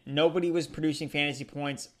 Again, nobody was producing fantasy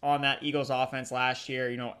points on that Eagles offense last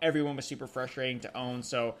year. Everyone was super frustrating to own.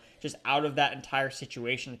 So just out of that entire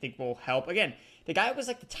situation, I think will help. Again, the guy was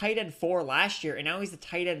like the tight end 4 last year, and now he's the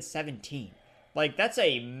tight end 17. Like, that's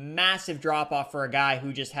a massive drop-off for a guy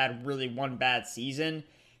who just had really one bad season.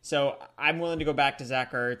 So I'm willing to go back to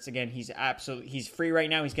Zach Ertz. Again, he's free right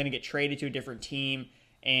now. He's going to get traded to a different team.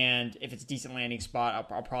 And if it's a decent landing spot,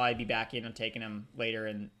 I'll probably be back in on taking him later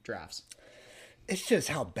in drafts. It's just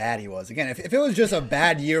how bad he was. Again, if it was just a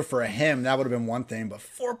bad year for him, that would have been one thing. But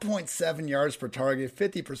 4.7 yards per target,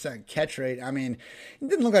 50% catch rate. I mean, he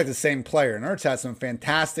didn't look like the same player. And Ertz had some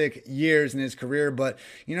fantastic years in his career. But,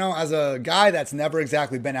 as a guy that's never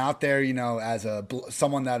exactly been out there, as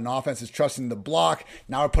someone that an offense is trusting to block,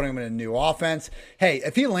 now we're putting him in a new offense. Hey,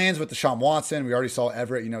 if he lands with Deshaun Watson, we already saw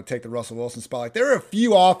Everett, take the Russell Wilson spot. Like, there are a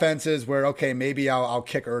few offenses where, okay, maybe I'll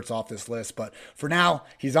kick Ertz off this list. But for now,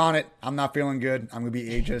 he's on it. I'm not feeling good. I'm going to be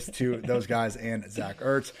ageist to those guys and Zach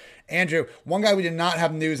Ertz. Andrew, one guy we did not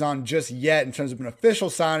have news on just yet in terms of an official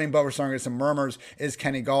signing, but we're starting to get some murmurs, is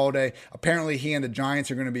Kenny Golladay. Apparently, he and the Giants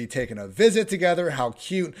are going to be taking a visit together. How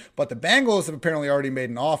cute. But the Bengals have apparently already made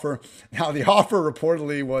an offer. Now, the offer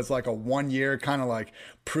reportedly was like a 1-year kind of like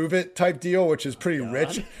prove it type deal, which is pretty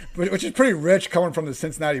rich coming from the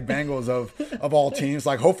Cincinnati Bengals of all teams.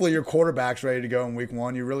 Like, hopefully your quarterback's ready to go in week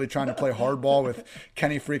 1. You're really trying to play hardball with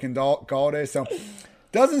Kenny freaking Golladay. So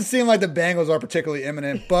doesn't seem like the Bengals are particularly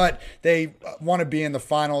imminent, but they want to be in the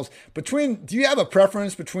finals. Do you have a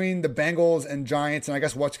preference between the Bengals and Giants? And I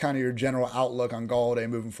guess what's kind of your general outlook on Golladay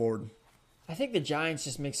moving forward? I think the Giants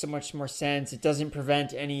just make so much more sense. It doesn't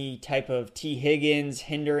prevent any type of T. Higgins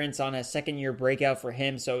hindrance on a second-year breakout for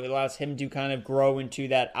him, so it allows him to kind of grow into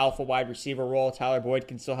that alpha wide receiver role. Tyler Boyd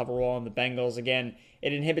can still have a role on the Bengals. Again,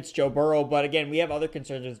 it inhibits Joe Burrow, but again, we have other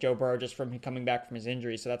concerns with Joe Burrow just from him coming back from his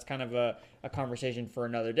injury, so that's kind of a conversation for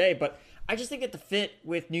another day. But I just think that the fit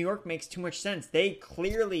with New York makes too much sense.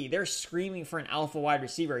 They're screaming for an alpha wide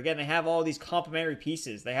receiver. Again, they have all these complementary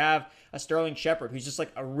pieces. They have a Sterling Shepard who's just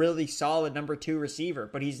like a really solid number 2 receiver,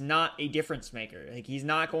 but he's not a difference maker. Like, he's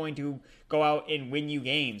not going to go out and win you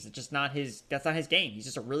games. That's not his game. He's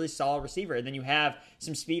just a really solid receiver. And then you have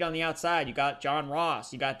some speed on the outside. You got John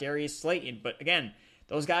Ross, you got Darius Slayton, but again,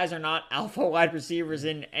 those guys are not alpha wide receivers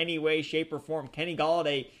in any way, shape, or form. Kenny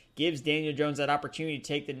Golladay gives Daniel Jones that opportunity to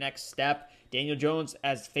take the next step. Daniel Jones,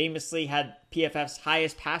 as famously, had PFF's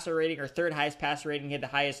highest passer rating, or third highest passer rating. He had the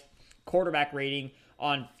highest quarterback rating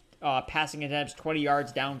on passing attempts, 20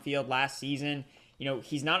 yards downfield last season.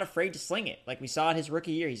 He's not afraid to sling it. Like we saw in his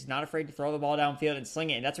rookie year, he's not afraid to throw the ball downfield and sling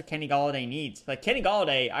it, and that's what Kenny Golladay needs. Like, Kenny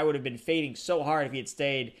Golladay, I would have been fading so hard if he had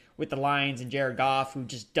stayed with the Lions and Jared Goff, who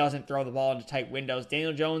just doesn't throw the ball into tight windows.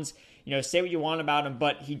 Daniel Jones, say what you want about him,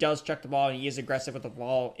 but he does chuck the ball, and he is aggressive with the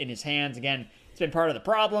ball in his hands. Again, it's been part of the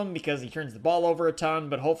problem because he turns the ball over a ton,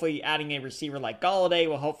 but hopefully adding a receiver like Golladay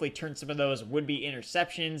will hopefully turn some of those would-be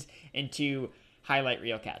interceptions into highlight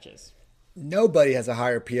reel catches. Nobody has a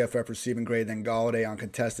higher PFF receiving grade than Golladay on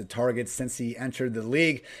contested targets since he entered the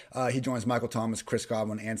league. He joins Michael Thomas, Chris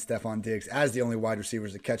Godwin, and Stephon Diggs as the only wide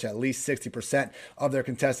receivers to catch at least 60% of their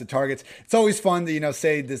contested targets. It's always fun to,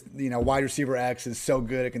 say this, wide receiver X is so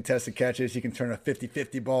good at contested catches. He can turn a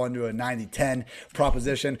 50-50 ball into a 90-10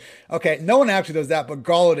 proposition. Okay, no one actually does that, but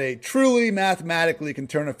Golladay truly mathematically can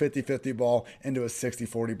turn a 50-50 ball into a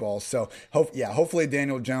 60-40 ball. So, hopefully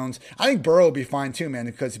Daniel Jones. I think Burrow will be fine too, man,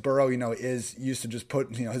 because Burrow, is used to just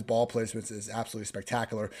put, his ball placements is absolutely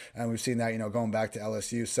spectacular. And we've seen that, going back to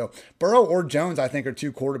LSU. So Burrow or Jones, I think, are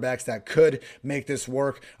 2 quarterbacks that could make this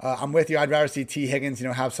work. I'm with you. I'd rather see T. Higgins,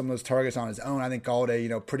 have some of those targets on his own. I think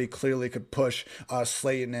Golladay, pretty clearly could push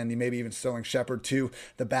Slayton and maybe even Sterling Shepard to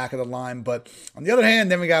the back of the line. But on the other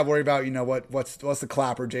hand, then we got to worry about, what's the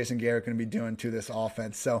clapper Jason Garrett going to be doing to this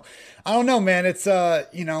offense. So I don't know, man. It's,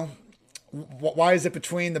 why is it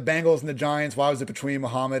between the Bengals and the Giants? Why was it between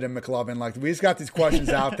Muhammad and McLovin? Like, we just got these questions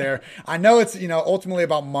out there. I know it's, ultimately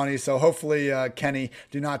about money. So hopefully, Kenny,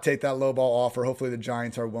 do not take that lowball offer. Hopefully the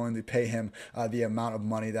Giants are willing to pay him the amount of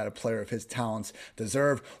money that a player of his talents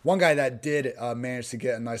deserve. One guy that did manage to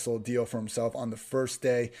get a nice little deal for himself on the first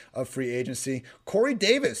day of free agency, Corey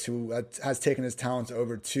Davis, who has taken his talents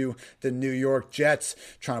over to the New York Jets,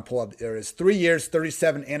 trying to pull up there is 3 years,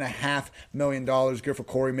 $37.5 million. Good for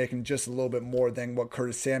Corey, making just a little bit more than what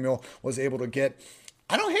Curtis Samuel was able to get.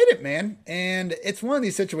 I don't hate it, man. And it's one of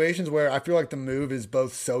these situations where I feel like the move is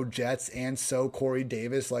both so Jets and so Corey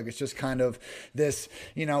Davis. Like, it's just kind of this,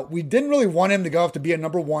 we didn't really want him to go off to be a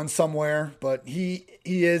number one somewhere, but he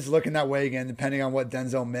is looking that way again, depending on what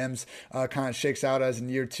Denzel Mims kind of shakes out as in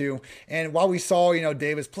year 2. And while we saw,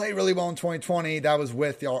 Davis play really well in 2020, that was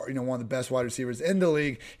with, one of the best wide receivers in the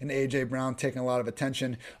league, and A.J. Brown taking a lot of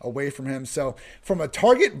attention away from him. So from a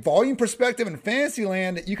target volume perspective in fantasy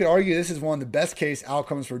land, you could argue this is one of the best case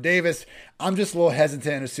outcomes for Davis. I'm just a little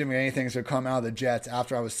hesitant in assuming anything's going to come out of the Jets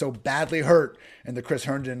after I was so badly hurt in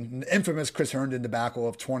the infamous Chris Herndon debacle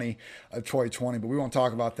of 2020, but we won't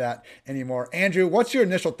talk about that anymore. Andrew, what's your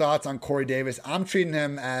initial thoughts on Corey Davis? I'm treating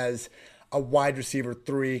him as a wide receiver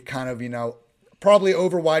 3, kind of, probably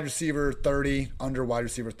over wide receiver 30, under wide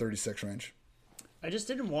receiver 36 range. I just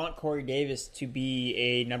didn't want Corey Davis to be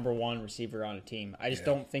a number 1 receiver on a team. I just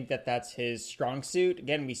don't think that that's his strong suit.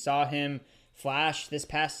 Again, we saw him flash this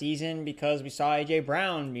past season because we saw A.J.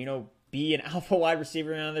 Brown, be an alpha wide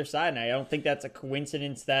receiver on the other side. And I don't think that's a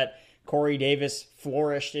coincidence that Corey Davis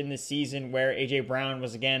flourished in the season where A.J. Brown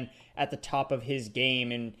was, again, at the top of his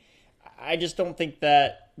game. And I just don't think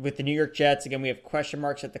that with the New York Jets, again, we have question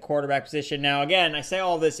marks at the quarterback position. Now, again, I say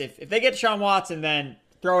all this, if they get Deshaun Watson, then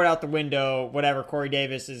throw it out the window, whatever. Corey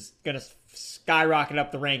Davis is going to skyrocket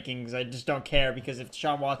up the rankings. I just don't care, because if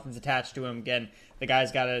Deshaun Watson's attached to him, again, the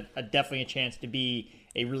guy's got definitely a chance to be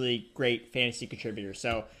a really great fantasy contributor.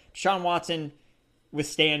 So Deshaun Watson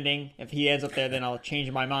withstanding, if he ends up there, then I'll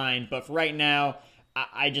change my mind. But for right now,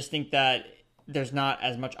 I just think that there's not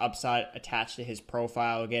as much upside attached to his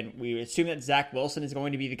profile. Again, we assume that Zach Wilson is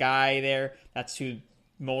going to be the guy there. That's who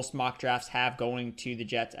most mock drafts have going to the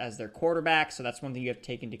Jets as their quarterback. So that's one thing you have to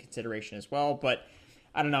take into consideration as well. But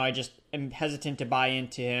I don't know. I just am hesitant to buy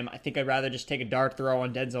into him. I think I'd rather just take a dart throw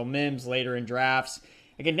on Denzel Mims later in drafts.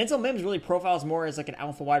 Again, Denzel Mims really profiles more as like an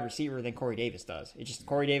alpha wide receiver than Corey Davis does. It's just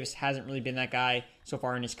Corey Davis hasn't really been that guy so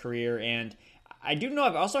far in his career. And I do know,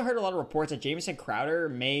 I've also heard a lot of reports that Jamison Crowder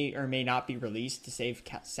may or may not be released to save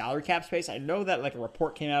salary cap space. I know that like a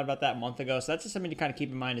report came out about that a month ago. So that's just something to kind of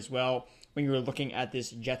keep in mind as well when you were looking at this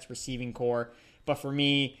Jets receiving core. But for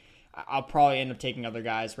me, I'll probably end up taking other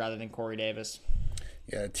guys rather than Corey Davis.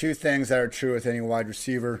 Yeah, 2 things that are true with any wide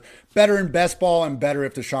receiver. Better in best ball, and better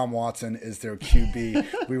if Deshaun Watson is their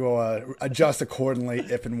QB. We will adjust accordingly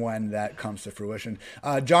if and when that comes to fruition.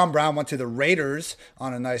 John Brown went to the Raiders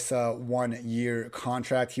on a nice 1-year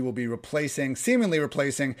contract. He will be seemingly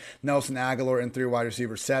replacing Nelson Agholor in 3 wide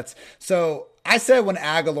receiver sets. So I said when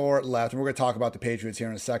Agholor left, and we're going to talk about the Patriots here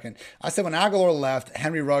in a second. I said when Agholor left,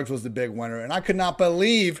 Henry Ruggs was the big winner. And I could not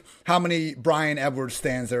believe how many Brian Edwards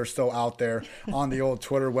stands there are still out there on the old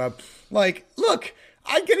Twitter web. Like, look,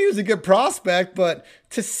 I get he was a good prospect, but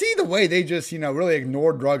to see the way they just, really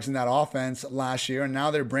ignored Ruggs in that offense last year, and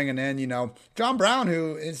now they're bringing in, John Brown,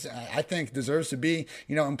 who is, I think, deserves to be,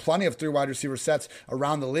 in plenty of 3 wide receiver sets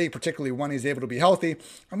around the league, particularly when he's able to be healthy.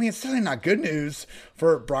 I mean, it's certainly not good news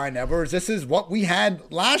for Brian Edwards. This is what we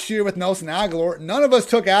had last year with Nelson Agholor. None of us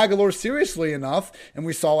took Agholor seriously enough, and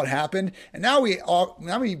we saw what happened. And now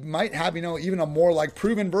we might have, even a more like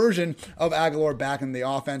proven version of Agholor back in the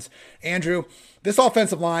offense. Andrew, this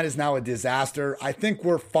offensive line is now a disaster. I think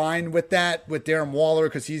we're fine with that with Darren Waller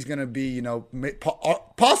because he's going to be,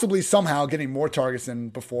 possibly somehow getting more targets than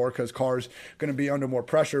before because Carr's going to be under more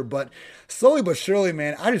pressure. But slowly but surely,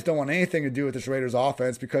 man, I just don't want anything to do with this Raiders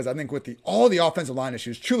offense because I think with all the offensive line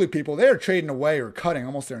issues, truly people, they're trading away or cutting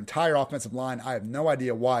almost their entire offensive line. I have no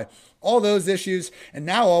idea why. All those issues, and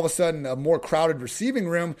now all of a sudden a more crowded receiving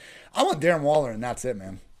room. I want Darren Waller, and that's it,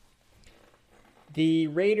 man. The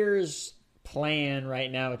Raiders' plan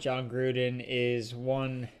right now with John Gruden is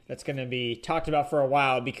one that's going to be talked about for a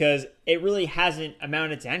while because it really hasn't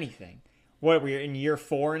amounted to anything. We're in year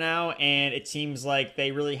 4 now, and it seems like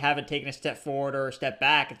they really haven't taken a step forward or a step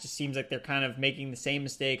back. It just seems like they're kind of making the same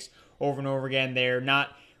mistakes over and over again. They're not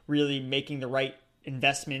really making the right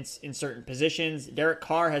investments in certain positions. Derek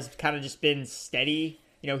Carr has kind of just been steady.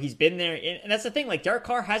 He's been there, and that's the thing. Like, Derek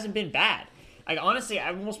Carr hasn't been bad. Like, honestly, I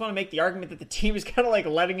almost want to make the argument that the team is kind of like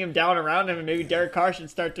letting him down around him, and maybe Derek Carr should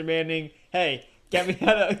start demanding, hey, Get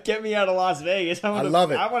me out of Las Vegas. I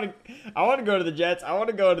love it. I want to go to the Jets. I want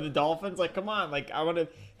to go to the Dolphins. Like, come on. Like,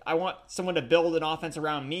 I want someone to build an offense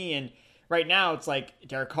around me. And right now, it's like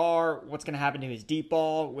Derek Carr. What's going to happen to his deep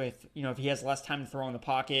ball with, if he has less time to throw in the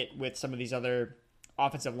pocket with some of these other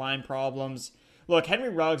offensive line problems? Look, Henry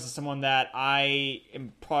Ruggs is someone that I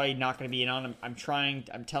am probably not going to be in on. I'm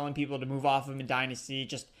telling people to move off of him in Dynasty.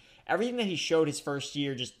 Just everything that he showed his first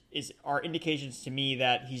year are indications to me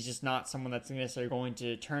that he's just not someone that's necessarily going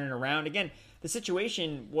to turn it around. Again, the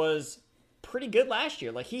situation was pretty good last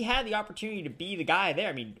year. Like, he had the opportunity to be the guy there.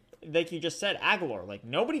 I mean, like you just said, Aguilar. Like,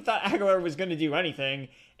 nobody thought Aguilar was going to do anything,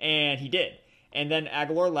 and he did. And then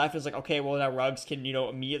Aguilar left. It was like, okay, well, now Ruggs can,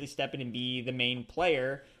 immediately step in and be the main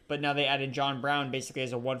player. But now they added John Brown basically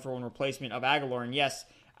as a one-for-one replacement of Aguilar. And yes,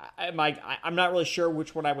 I'm not really sure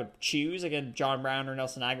which one I would choose. Again, John Brown or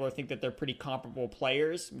Nelson Aguilar, I think that they're pretty comparable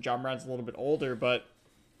players. John Brown's a little bit older, but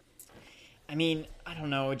I mean, I don't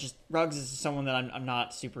know. Just Ruggs is someone that I'm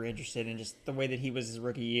not super interested in, just the way that he was his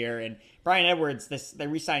rookie year. And Brian Edwards, they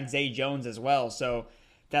re-signed Zay Jones as well, so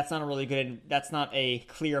that's not a really good. That's not a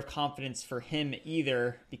clear of confidence for him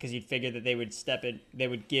either, because you'd figure that they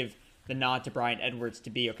would give the nod to Brian Edwards to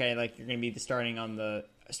be okay. Like, you're going to be the starting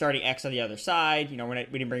X on the other side. We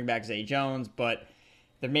didn't bring back Zay Jones, but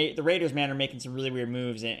the Raiders, man, are making some really weird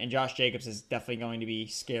moves, and Josh Jacobs is definitely going to be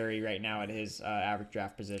scary right now at his average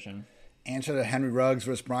draft position. Answer to Henry Ruggs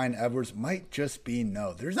versus Brian Edwards might just be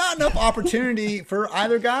no. There's not enough opportunity for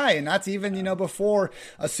either guy, and that's even, before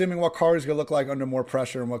assuming what Carr is going to look like under more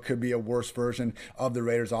pressure and what could be a worse version of the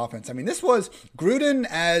Raiders offense. I mean, this was Gruden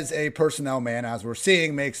as a personnel man, as we're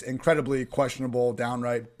seeing, makes incredibly questionable,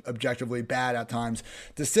 downright objectively bad at times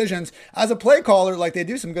decisions. As a play caller, like, they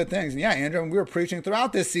do some good things. And yeah, Andrew, we were preaching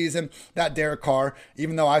throughout this season that Derek Carr,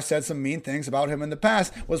 even though I've said some mean things about him in the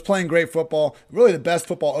past, was playing great football, really the best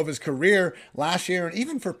football of his career last year, and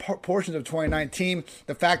even for portions of 2019.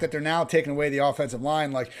 The fact that they're now taking away the offensive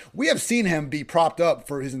line, like, we have seen him be propped up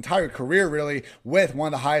for his entire career, really, with one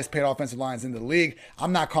of the highest paid offensive lines in the league.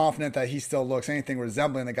 I'm not confident that he still looks anything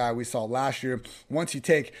resembling the guy we saw last year. Once you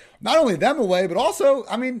take not only them away, but also,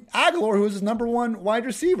 I mean, Aguilar, who is his number one wide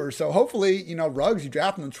receiver. So hopefully, Ruggs, you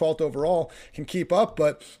draft him in 12th overall, can keep up.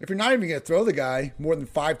 But if you're not even going to throw the guy more than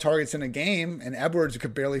 5 targets in a game, and Edwards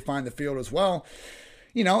could barely find the field as well,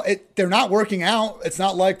 they're not working out. It's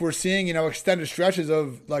not like we're seeing, extended stretches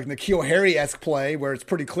of like N'Keal Harry-esque play where it's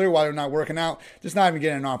pretty clear why they're not working out. Just not even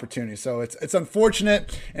getting an opportunity. So it's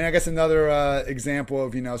unfortunate. And I guess another example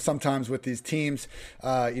of, sometimes with these teams,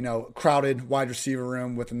 crowded wide receiver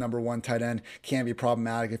room with the number 1 tight end can be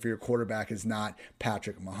problematic if your quarterback is not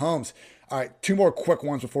Patrick Mahomes. All right, 2 more quick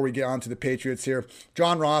ones before we get on to the Patriots here.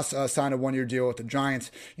 John Ross signed a 1-year deal with the Giants.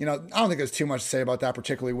 I don't think there's too much to say about that,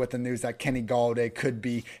 particularly with the news that Kenny Golladay could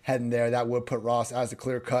be heading there. That would put Ross as the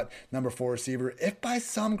clear-cut number 4 receiver. If by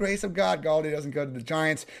some grace of God Golladay doesn't go to the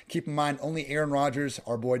Giants, keep in mind only Aaron Rodgers,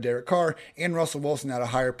 our boy Derek Carr, and Russell Wilson had a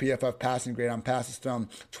higher PFF passing grade on passes from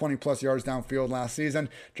 20-plus yards downfield last season.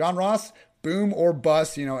 John Ross, boom or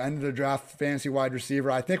bust, end of the draft fantasy wide receiver.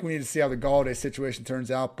 I think we need to see how the Golladay situation turns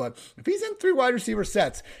out, but if he's in 3 wide receiver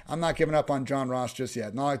sets, I'm not giving up on John Ross just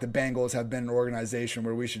yet. Not like the Bengals have been an organization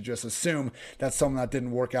where we should just assume that someone that didn't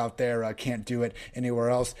work out there can't do it anywhere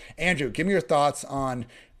else. Andrew, give me your thoughts on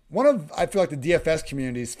one of, I feel like, the DFS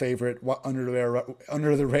community's favorite under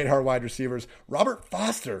the radar wide receivers, Robert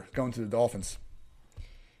Foster, going to the Dolphins.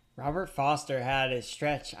 Robert Foster had a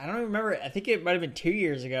stretch. I don't remember. I think it might have been 2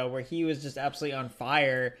 years ago where he was just absolutely on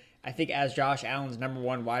fire, I think, as Josh Allen's number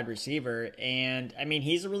 1 wide receiver. And, I mean,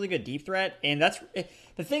 he's a really good deep threat. And that's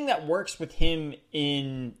the thing that works with him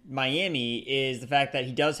in Miami is the fact that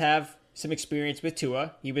he does have some experience with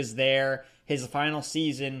Tua. He was there his final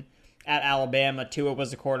season at Alabama. Tua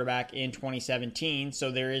was the quarterback in 2017.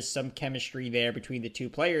 So there is some chemistry there between the two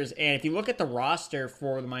players. And if you look at the roster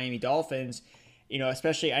for the Miami Dolphins,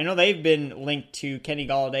 especially, I know they've been linked to Kenny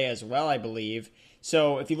Golladay as well, I believe.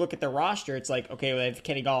 So if you look at the roster, it's like, okay, well, they have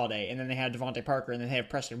Kenny Golladay, and then they have Devontae Parker, and then they have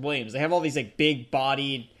Preston Williams. They have all these like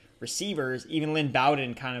big-bodied receivers. Even Lynn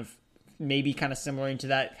Bowden kind of similar into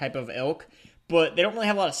that type of ilk. But they don't really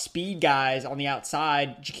have a lot of speed guys on the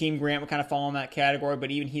outside. Jakeem Grant would kind of fall in that category,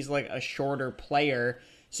 but even he's like a shorter player.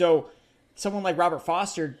 So someone like Robert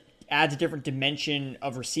Foster adds a different dimension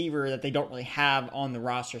of receiver that they don't really have on the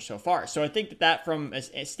roster so far. So I think that from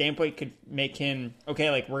a standpoint could make him, okay,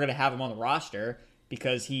 like, we're going to have him on the roster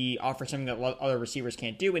because he offers something that other receivers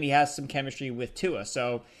can't do, and he has some chemistry with Tua.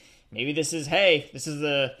 So maybe this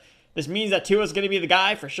means that Tua's going to be the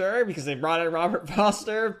guy for sure because they brought in Robert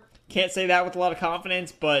Foster. Can't say that with a lot of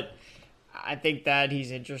confidence, but I think that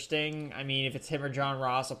he's interesting. I mean, if it's him or John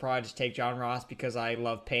Ross, I'll probably just take John Ross because I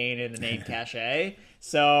love pain and the name Cachet.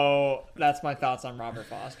 So that's my thoughts on Robert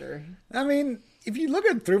Foster. I mean, if you look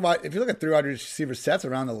at through wide receiver sets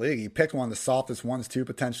around the league, he picked one of the softest ones to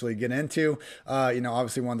potentially get into.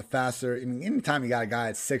 Obviously one of the faster. I mean, anytime you got a guy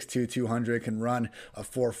at 6'2", 200 can run a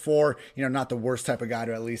 4.4, not the worst type of guy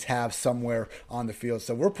to at least have somewhere on the field.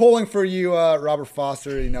 So we're pulling for you, Robert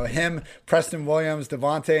Foster. Him, Preston Williams,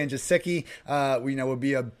 Devontae, and Gesicki, would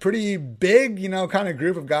be a pretty big, kind of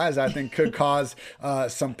group of guys I think could cause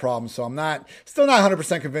some problems. So I'm still not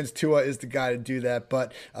 100% convinced Tua is the guy to do that,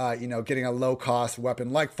 but getting a low cost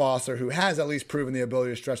weapon like Foster, who has at least proven the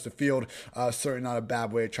ability to stretch the field, certainly not a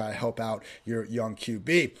bad way to try to help out your young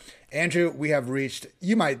QB. Andrew, we have reached,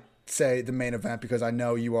 you might say, the main event, because I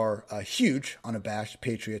know you are a huge, unabashed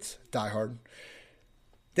Patriots diehard.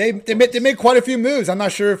 They made quite a few moves. I'm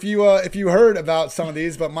not sure if you heard about some of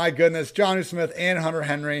these, but my goodness, Jonnu Smith and Hunter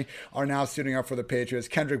Henry are now suiting up for the Patriots.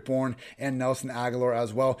 Kendrick Bourne and Nelson Aguilar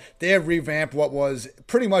as well. They have revamped what was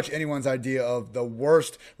pretty much anyone's idea of the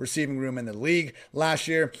worst receiving room in the league last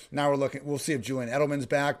year. Now we'll see if Julian Edelman's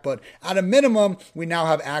back, but at a minimum, we now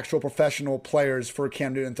have actual professional players for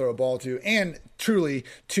Cam Newton to throw a ball to, and truly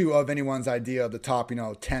two of anyone's idea of the top,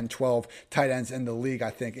 10, 12 tight ends in the league, I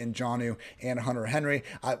think, in Jonnu and Hunter Henry.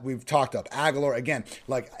 We've talked up Aguilar again.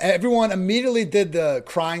 Like, everyone immediately did the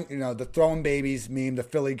crying, the throwing babies meme, the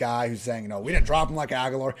Philly guy who's saying, we didn't drop him like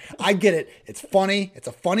Aguilar. I get it. It's funny. It's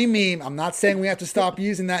a funny meme. I'm not saying we have to stop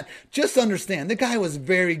using that. Just understand, the guy was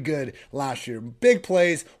very good last year. Big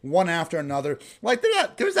plays, one after another. Like,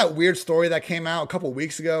 there was that weird story that came out a couple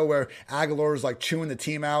weeks ago where Aguilar was like chewing the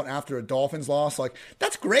team out after a Dolphins loss. Like,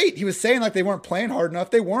 that's great. He was saying like they weren't playing hard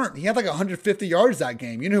enough. They weren't. He had like 150 yards that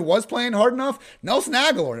game. You know who was playing hard enough? Nelson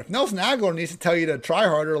Aguilar. If Nelson Aguilar needs to tell you to try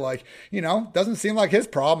harder, doesn't seem like his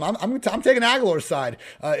problem. I'm taking Aguilar's side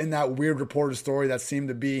in that weird reported story that seemed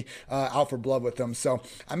to be out for blood with him. So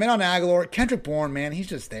I'm in on Aguilar. Kendrick Bourne, man, he's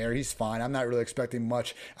just there. He's fine. I'm not really expecting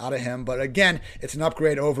much out of him. But again, it's an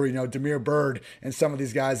upgrade over, Damiere Byrd and some of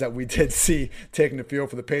these guys that we did see taking the field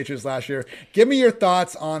for the Patriots last year. Give me your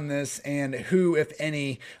thoughts on this and who, if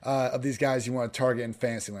any, of these guys you want to target in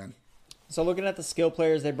Fantasyland. So looking at the skill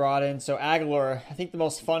players they brought in, so Aguilar, I think the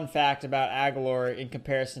most fun fact about Aguilar in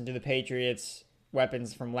comparison to the Patriots'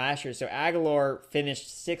 weapons from last year. So Aguilar finished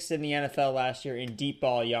 6th in the NFL last year in deep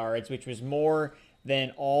ball yards, which was more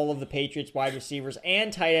than all of the Patriots wide receivers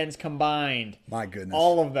and tight ends combined. My goodness.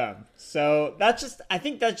 All of them. So I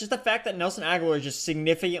think that's just the fact that Nelson Aguilar is just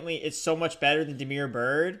significantly, it's so much better than Damiere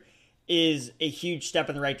Byrd, is a huge step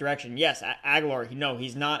in the right direction. Yes, Aguilar,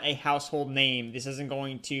 he's not a household name. He's not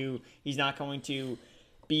going to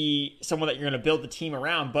be someone that you're going to build the team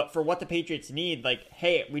around. But for what the Patriots need,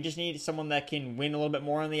 hey, we just need someone that can win a little bit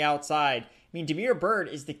more on the outside. I mean, Damiere Byrd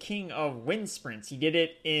is the king of wind sprints. He did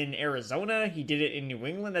it in Arizona. He did it in New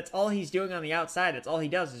England. That's all he's doing on the outside. That's all he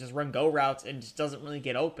does is just run go routes and just doesn't really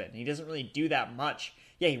get open. He doesn't really do that much.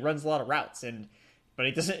 Yeah, he runs a lot of routes, but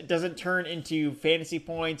it doesn't turn into fantasy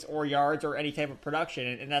points or yards or any type of production.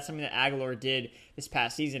 And that's something that Aguilar did this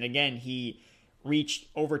past season. Again, he reached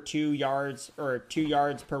over 2 yards per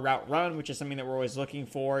route run, which is something that we're always looking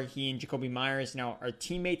for. He and Jacoby Myers now are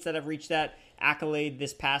teammates that have reached that accolade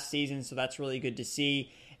this past season, so that's really good to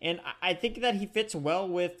see. And I think that he fits well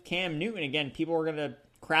with Cam Newton. Again, people are going to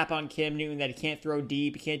crap on Cam Newton that he can't throw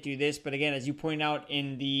deep, he can't do this. But again, as you point out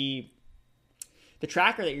in the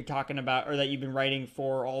tracker that you're talking about, or that you've been writing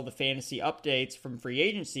for all the fantasy updates from free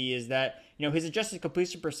agency, is that, his adjusted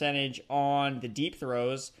completion percentage on the deep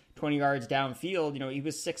throws, 20 yards downfield, he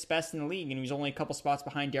was 6th best in the league, and he was only a couple spots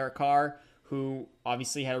behind Derek Carr, who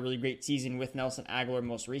obviously had a really great season with Nelson Aguilar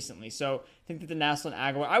most recently. So I think that the Nelson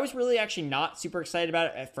Aguilar, I was really actually not super excited about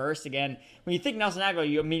it at first. Again, when you think Nelson Aguilar,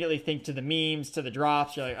 you immediately think to the memes, to the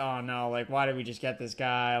drops. You're like, oh no, why did we just get this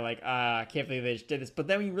guy? I can't believe they just did this. But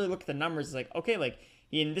then when you really look at the numbers, it's okay,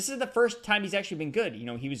 and this is the first time he's actually been good.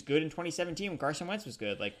 He was good in 2017 when Carson Wentz was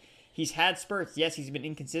good. He's had spurts. Yes, he's been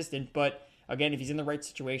inconsistent, but again, if he's in the right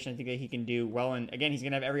situation, I think that he can do well. And again, he's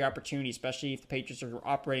going to have every opportunity, especially if the Patriots are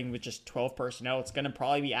operating with just 12 personnel. It's going to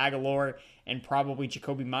probably be Aguilar and probably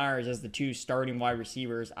Jacoby Myers as the 2 starting wide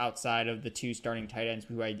receivers outside of the 2 starting tight ends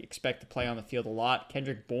who I expect to play on the field a lot.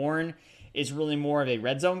 Kendrick Bourne is really more of a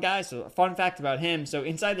red zone guy. So a fun fact about him, so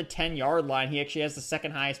inside the 10-yard line, he actually has the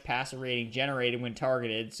second highest passer rating generated when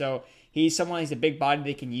targeted. So he's a big body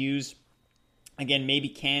they can use. Again, maybe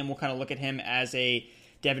Cam will kind of look at him as a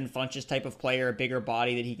Devin Funchess type of player, a bigger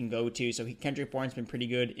body that he can go to. So Kendrick Bourne's been pretty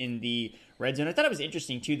good in the red zone. I thought it was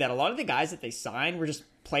interesting, too, that a lot of the guys that they signed were just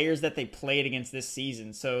players that they played against this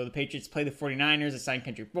season. So the Patriots play the 49ers, they signed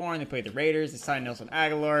Kendrick Bourne, they played the Raiders, they signed Nelson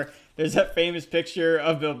Aguilar. There's that famous picture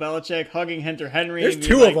of Bill Belichick hugging Hunter Henry. There's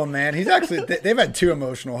two of them, man. He's actually, they've had 2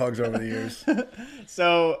 emotional hugs over the years.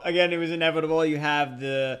 So, again, it was inevitable. You have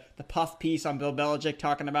the puff piece on Bill Belichick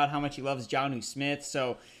talking about how much he loves Jonnu Smith.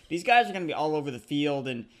 So these guys are going to be all over the field.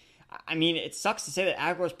 And, I mean, it sucks to say that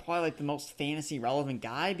Aguilar's probably like the most fantasy relevant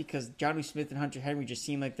guy because Jonnu Smith and Hunter Henry just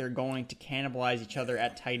seem like they're going to cannibalize each other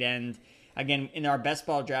at tight end. Again, in our best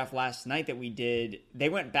ball draft last night that we did, they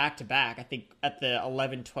went back-to-back, I think, at the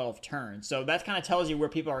 11-12 turn. So that kind of tells you where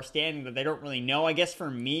people are standing, that they don't really know. I guess for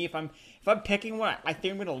me, if I'm picking one, I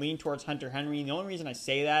think I'm going to lean towards Hunter Henry. And the only reason I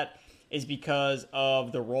say that is because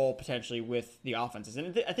of the role potentially with the offenses.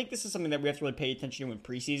 And I think this is something that we have to really pay attention to in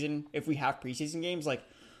preseason. If we have preseason games, like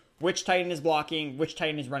which tight end is blocking, which tight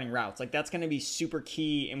end is running routes. Like, that's going to be super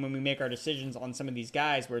key. And when we make our decisions on some of these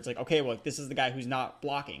guys where it's like, okay, well, this is the guy who's not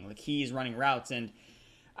blocking. Like, he's running routes. And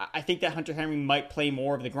I think that Hunter Henry might play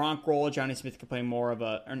more of the Gronk role. Jonnu Smith could play more of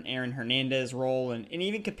an Aaron Hernandez role. And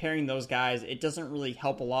even comparing those guys, it doesn't really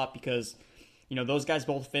help a lot because, you know, those guys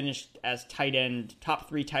both finished as top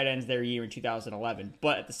 3 tight ends their year in 2011.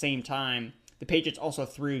 But at the same time, the Patriots also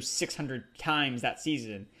threw 600 times that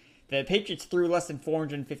season. The Patriots threw less than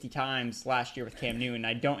 450 times last year with Cam Newton.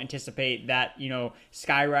 I don't anticipate that, you know,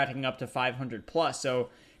 skyrocketing up to 500 plus. So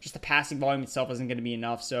just the passing volume itself isn't going to be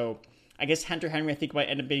enough. So I guess Hunter Henry, I think, might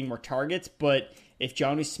end up getting more targets. But if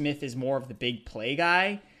Jonnu Smith is more of the big play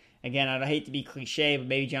guy, again, I'd hate to be cliche, but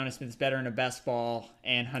maybe Jonnu Smith is better in a best ball,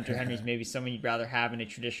 and Hunter Henry is maybe someone you'd rather have in a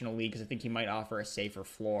traditional league because I think he might offer a safer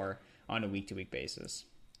floor on a week-to-week basis.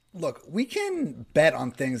 Look, we can bet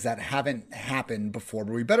on things that haven't happened before,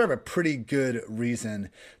 but we better have a pretty good reason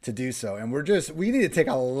to do so. And we need to take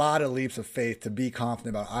a lot of leaps of faith to be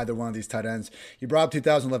confident about either one of these tight ends. You brought up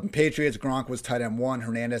 2011 Patriots. Gronk was tight end 1.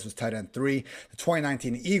 Hernandez was tight end 3. The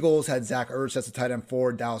 2019 Eagles had Zach Ertz as a tight end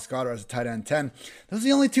 4. Dallas Goedert as a tight end 10. Those are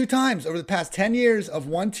the only 2 times over the past 10 years of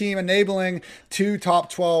one team enabling 2 top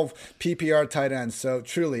 12 PPR tight ends. So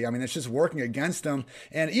truly, I mean, it's just working against them.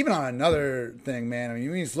 And even on another thing, man, I mean,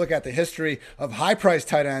 you need to look at the history of high-priced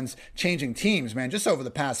tight ends changing teams, man, just over the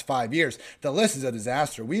past 5 years. The list is a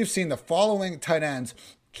disaster. We've seen the following tight ends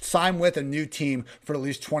sign with a new team for at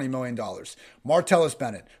least $20 million. Martellus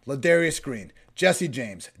Bennett, Ladarius Green, Jesse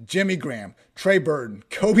James, Jimmy Graham, Trey Burton,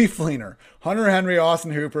 Coby Fleener, Hunter Henry,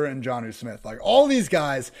 Austin Hooper, and Jonnu Smith. Like, all these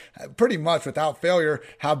guys, pretty much without failure,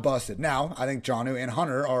 have busted. Now, I think Jonnu and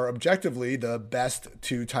Hunter are objectively the best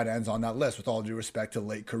 2 tight ends on that list, with all due respect to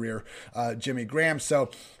late career Jimmy Graham. So,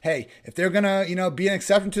 hey, if they're going to, be an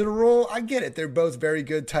exception to the rule, I get it. They're both very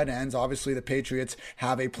good tight ends. Obviously, the Patriots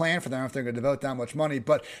have a plan for them if they're going to devote that much money.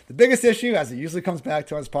 But the biggest issue, as it usually comes back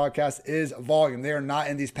to on this podcast, is volume. They are not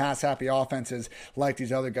in these pass-happy offenses like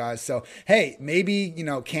these other guys. So, hey, maybe,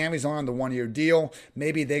 Cammy's on the 1-year deal.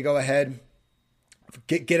 Maybe they go ahead,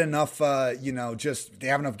 get enough, just they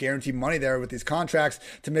have enough guaranteed money there with these contracts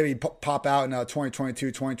to maybe pop out in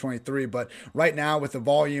 2022, 2023. But right now, with the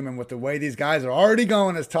volume and with the way these guys are already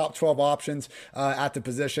going as top 12 options at the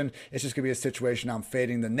position, it's just going to be a situation. I'm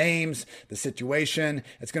fading the names, the situation.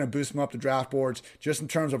 It's going to boost them up the draft boards. Just in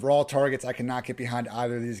terms of raw targets, I cannot get behind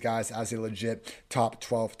either of these guys as a legit top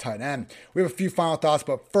 12 tight end. We have a few final thoughts,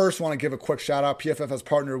 but first, want to give a quick shout out. PFF has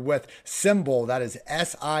partnered with Symbol. That is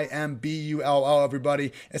SIMBULL, everybody.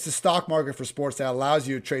 It's the stock market for sports that allows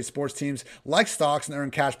you to trade sports teams like stocks and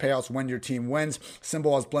earn cash payouts when your team wins.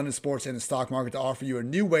 Symbol has blended sports and the stock market to offer you a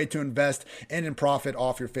new way to invest and in profit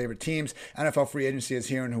off your favorite teams. NFL free agency is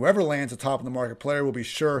here, and whoever lands atop of the market player will be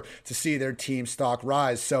sure to see their team stock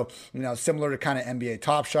rise. So, similar to kind of NBA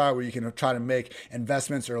Top Shot, where you can try to make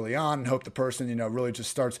investments early on and hope the person, really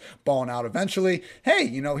just starts balling out eventually. Hey,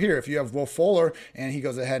 here, if you have Will Fuller and he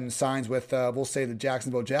goes ahead and signs with, we'll say, the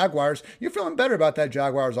Jacksonville Jaguars, you're feeling better about that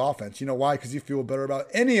Jaguars offense. You know why? Because you feel better about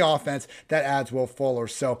any offense that adds Will Fuller.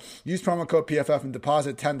 So use promo code PFF and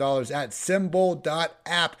deposit $10 at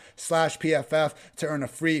symbol.app/PFF to earn a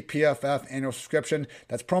free PFF annual subscription.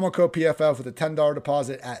 That's promo code PFF with a $10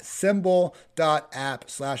 deposit at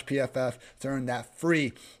symbol.app/PFF to earn that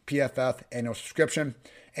free PFF annual subscription.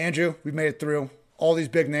 Andrew, we've made it through all these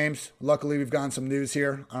big names. Luckily, we've gotten some news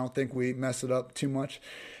here. I don't think we messed it up too much.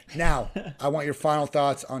 Now, I want your final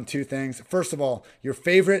thoughts on 2 things. First of all, your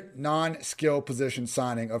favorite non-skill position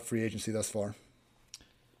signing of free agency thus far.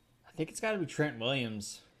 I think it's got to be Trent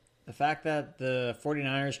Williams. The fact that the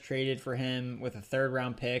 49ers traded for him with a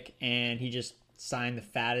 3rd-round pick and he just signed the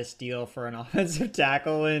fattest deal for an offensive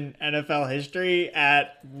tackle in NFL history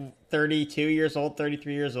at 32 years old,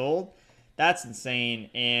 33 years old, that's insane.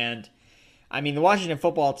 And I mean, the Washington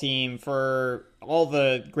football team, for all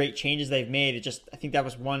the great changes they've made, I think that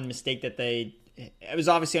was one mistake that it was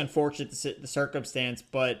obviously unfortunate, the circumstance,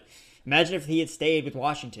 but imagine if he had stayed with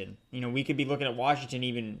Washington. We could be looking at Washington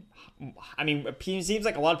even. I mean, it seems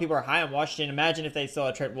like a lot of people are high on Washington. Imagine if they still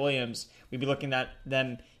had Trent Williams. We'd be looking at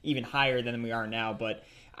them even higher than we are now. But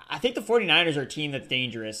I think the 49ers are a team that's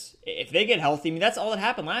dangerous. If they get healthy, I mean, that's all that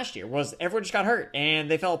happened last year was everyone just got hurt and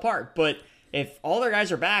they fell apart. But if all their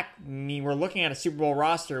guys are back, I mean, we're looking at a Super Bowl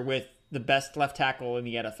roster with the best left tackle in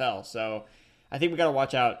the NFL. So I think we got to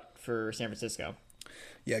watch out for San Francisco.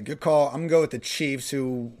 Yeah, good call. I'm going to go with the Chiefs,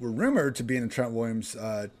 who were rumored to be in the Trent Williams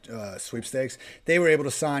sweepstakes. They were able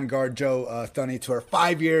to sign guard Joe Thuney to a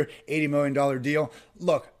 5-year, $80 million deal.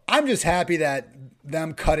 Look, I'm just happy that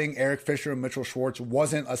them cutting Eric Fisher and Mitchell Schwartz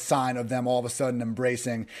wasn't a sign of them all of a sudden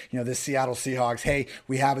embracing, this Seattle Seahawks. Hey,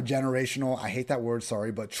 we have a generational, I hate that word,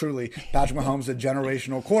 sorry, but truly, Patrick Mahomes is a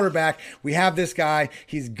generational quarterback. We have this guy.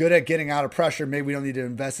 He's good at getting out of pressure. Maybe we don't need to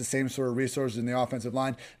invest the same sort of resources in the offensive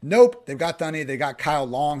line. Nope. They've got Thuney. They got Kyle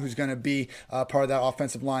Long, who's going to be part of that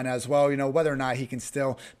offensive line as well. Whether or not he can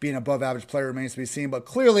still be an above average player remains to be seen, but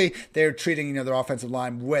clearly they're treating, their offensive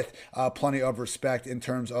line with plenty of respect in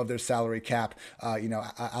terms of their salary cap,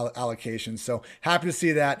 allocations. So happy to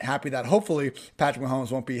see that. Happy that hopefully Patrick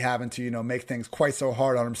Mahomes won't be having to, make things quite so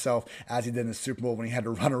hard on himself as he did in the Super Bowl when he had to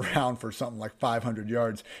run around for something like 500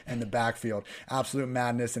 yards in the backfield. Absolute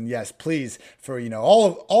madness. And yes, please, for,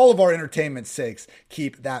 all of our entertainment's sakes,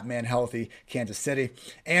 keep that man healthy, Kansas City.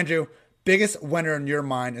 Andrew, biggest winner in your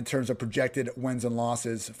mind in terms of projected wins and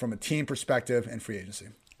losses from a team perspective and free agency?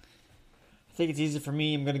 I think it's easy for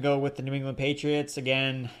me. I'm going to go with the New England Patriots.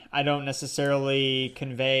 Again, I don't necessarily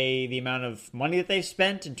convey the amount of money that they've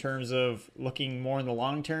spent in terms of looking more in the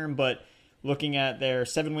long term, but looking at their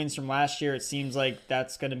 7 wins from last year, it seems like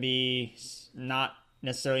that's going to be not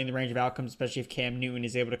necessarily in the range of outcomes, especially if Cam Newton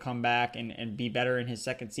is able to come back and be better in his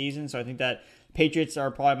second season. So I think that Patriots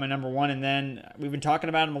are probably my number one. And then we've been talking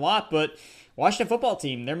about them a lot, but Washington football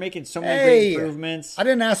team, they're making so many great improvements. I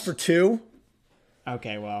didn't ask for 2.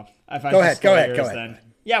 Okay, well, go ahead.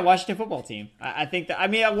 Yeah, Washington football team. I think that.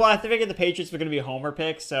 I figured the Patriots were going to be a homer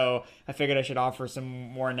pick, so I figured I should offer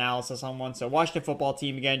some more analysis on one. So Washington football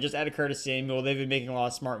team again, just added Curtis Samuel. They've been making a lot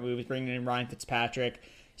of smart moves, bringing in Ryan Fitzpatrick,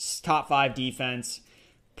 top 5 defense,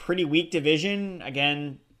 pretty weak division.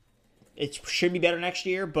 Again, it should be better next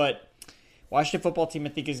year, but Washington football team I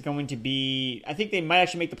think is going to be. I think they might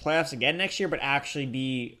actually make the playoffs again next year, but actually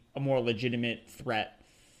be a more legitimate threat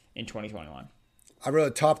in 2021. I wrote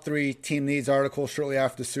a top 3 team needs article shortly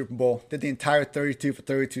after the Super Bowl. Did the entire 32 for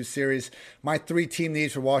 32 series. My 3 team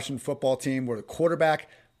needs for Washington football team were the quarterback,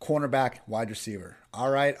 cornerback, wide receiver.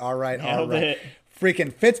 All right. Nailed it.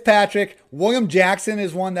 Freaking Fitzpatrick. William Jackson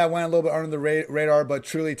is one that went a little bit under the radar, but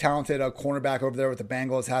truly talented cornerback over there with the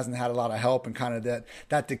Bengals. Hasn't had a lot of help and kind of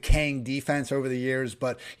that decaying defense over the years.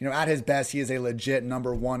 But, at his best, he is a legit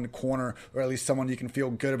number 1 corner, or at least someone you can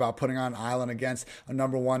feel good about putting on an island against a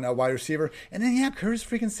number 1 wide receiver. And then, Curtis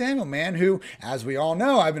freaking Samuel, man, who, as we all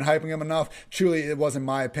know, I've been hyping him enough. Truly, it was, in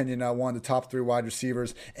my opinion, one of the top 3 wide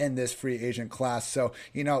receivers in this free agent class. So,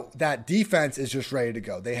 that defense is just ready to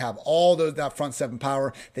go. They have all that front 7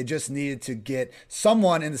 power. They just needed to get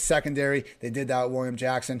someone in the secondary. They did that with William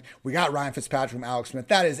Jackson. We got Ryan Fitzpatrick from Alex Smith.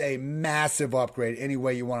 That is a massive upgrade any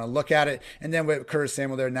way you want to look at it. And then with Curtis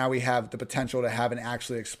Samuel there, now we have the potential to have an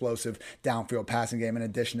actually explosive downfield passing game in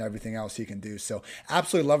addition to everything else he can do. So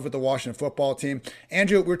absolutely love with the Washington football team.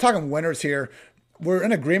 Andrew, we're talking winners here. We're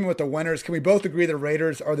in agreement with the winners. Can we both agree the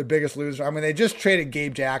Raiders are the biggest loser? They just traded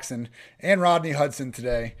Gabe Jackson and Rodney Hudson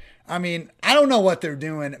today. I don't know what they're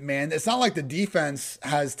doing, man. It's not like the defense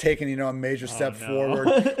has taken, a major step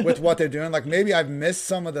forward with what they're doing. Like maybe I've missed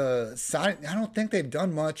some of the sign. I don't think they've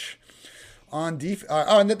done much on defense.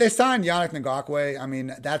 And they signed Yannick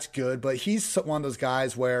Ngakoue. That's good, but he's one of those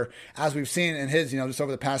guys where, as we've seen in his, just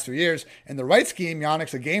over the past 3 years, in the right scheme,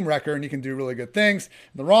 Yannick's a game wrecker and he can do really good things.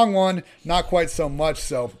 In the wrong one, not quite so much.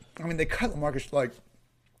 So, they cut Lamarcus.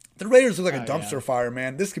 The Raiders look like a dumpster fire,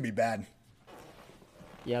 man. This could be bad.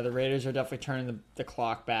 Yeah, the Raiders are definitely turning the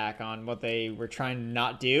clock back on what they were trying to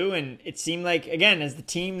not do. And it seemed like, again, as the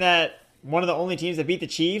team one of the only teams that beat the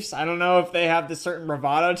Chiefs, I don't know if they have this certain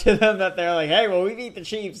bravado to them that they're like, hey, well, we beat the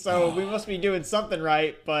Chiefs, so we must be doing something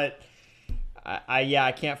right. But,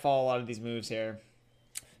 I can't follow a lot of these moves here.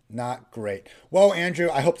 Not great. Well, Andrew,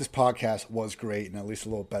 I hope this podcast was great and at least a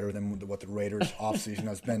little better than what the Raiders offseason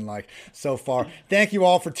has been like so far. Thank you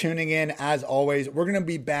all for tuning in. As always, we're going to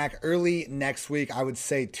be back early next week. I would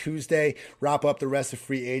say Tuesday, wrap up the rest of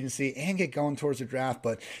free agency and get going towards the draft.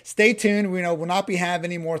 But stay tuned. We'll not be having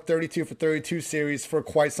any more 32 for 32 series for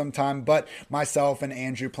quite some time. But myself and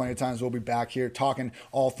Andrew, plenty of times, will be back here talking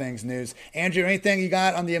all things news. Andrew, anything you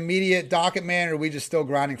got on the immediate docket, man, or are we just still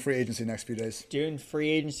grinding free agency next few days? Doing free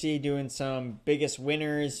agency, doing some biggest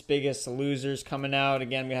winners, biggest losers coming out.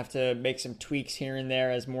 Again, we have to make some tweaks here and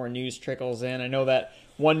there as more news trickles in. I know that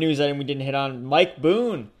one news item we didn't hit on, Mike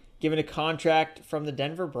Boone given a contract from the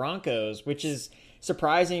Denver Broncos, which is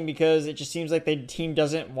surprising because it just seems like the team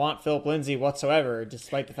doesn't want Philip Lindsay whatsoever,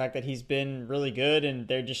 despite the fact that he's been really good and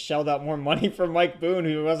they're just shelled out more money for Mike Boone,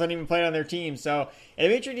 who wasn't even playing on their team. So it'll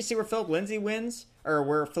be interesting to see where Philip Lindsay wins or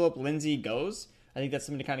where Philip Lindsay goes. I think that's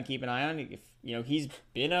something to kind of keep an eye on. If, he's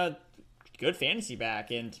been a good fantasy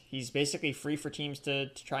back, and he's basically free for teams to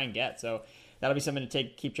try and get. So that'll be something to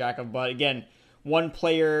keep track of. But again, one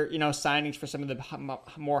player, signings for some of the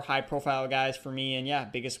more high-profile guys for me,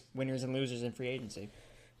 and biggest winners and losers in free agency.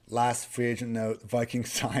 Last free agent note,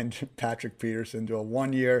 Vikings signed Patrick Peterson to a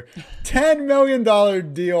 1-year, $10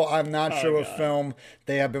 million deal. I'm not sure what film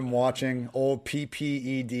they have been watching. Old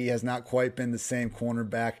PPED has not quite been the same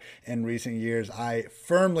cornerback in recent years. I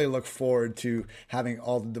firmly look forward to having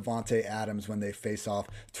all the Devontae Adams when they face off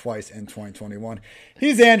twice in 2021.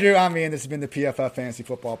 He's Andrew, I'm Ian. This has been the PFF Fantasy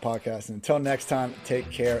Football Podcast. And until next time,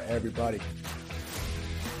 take care, everybody.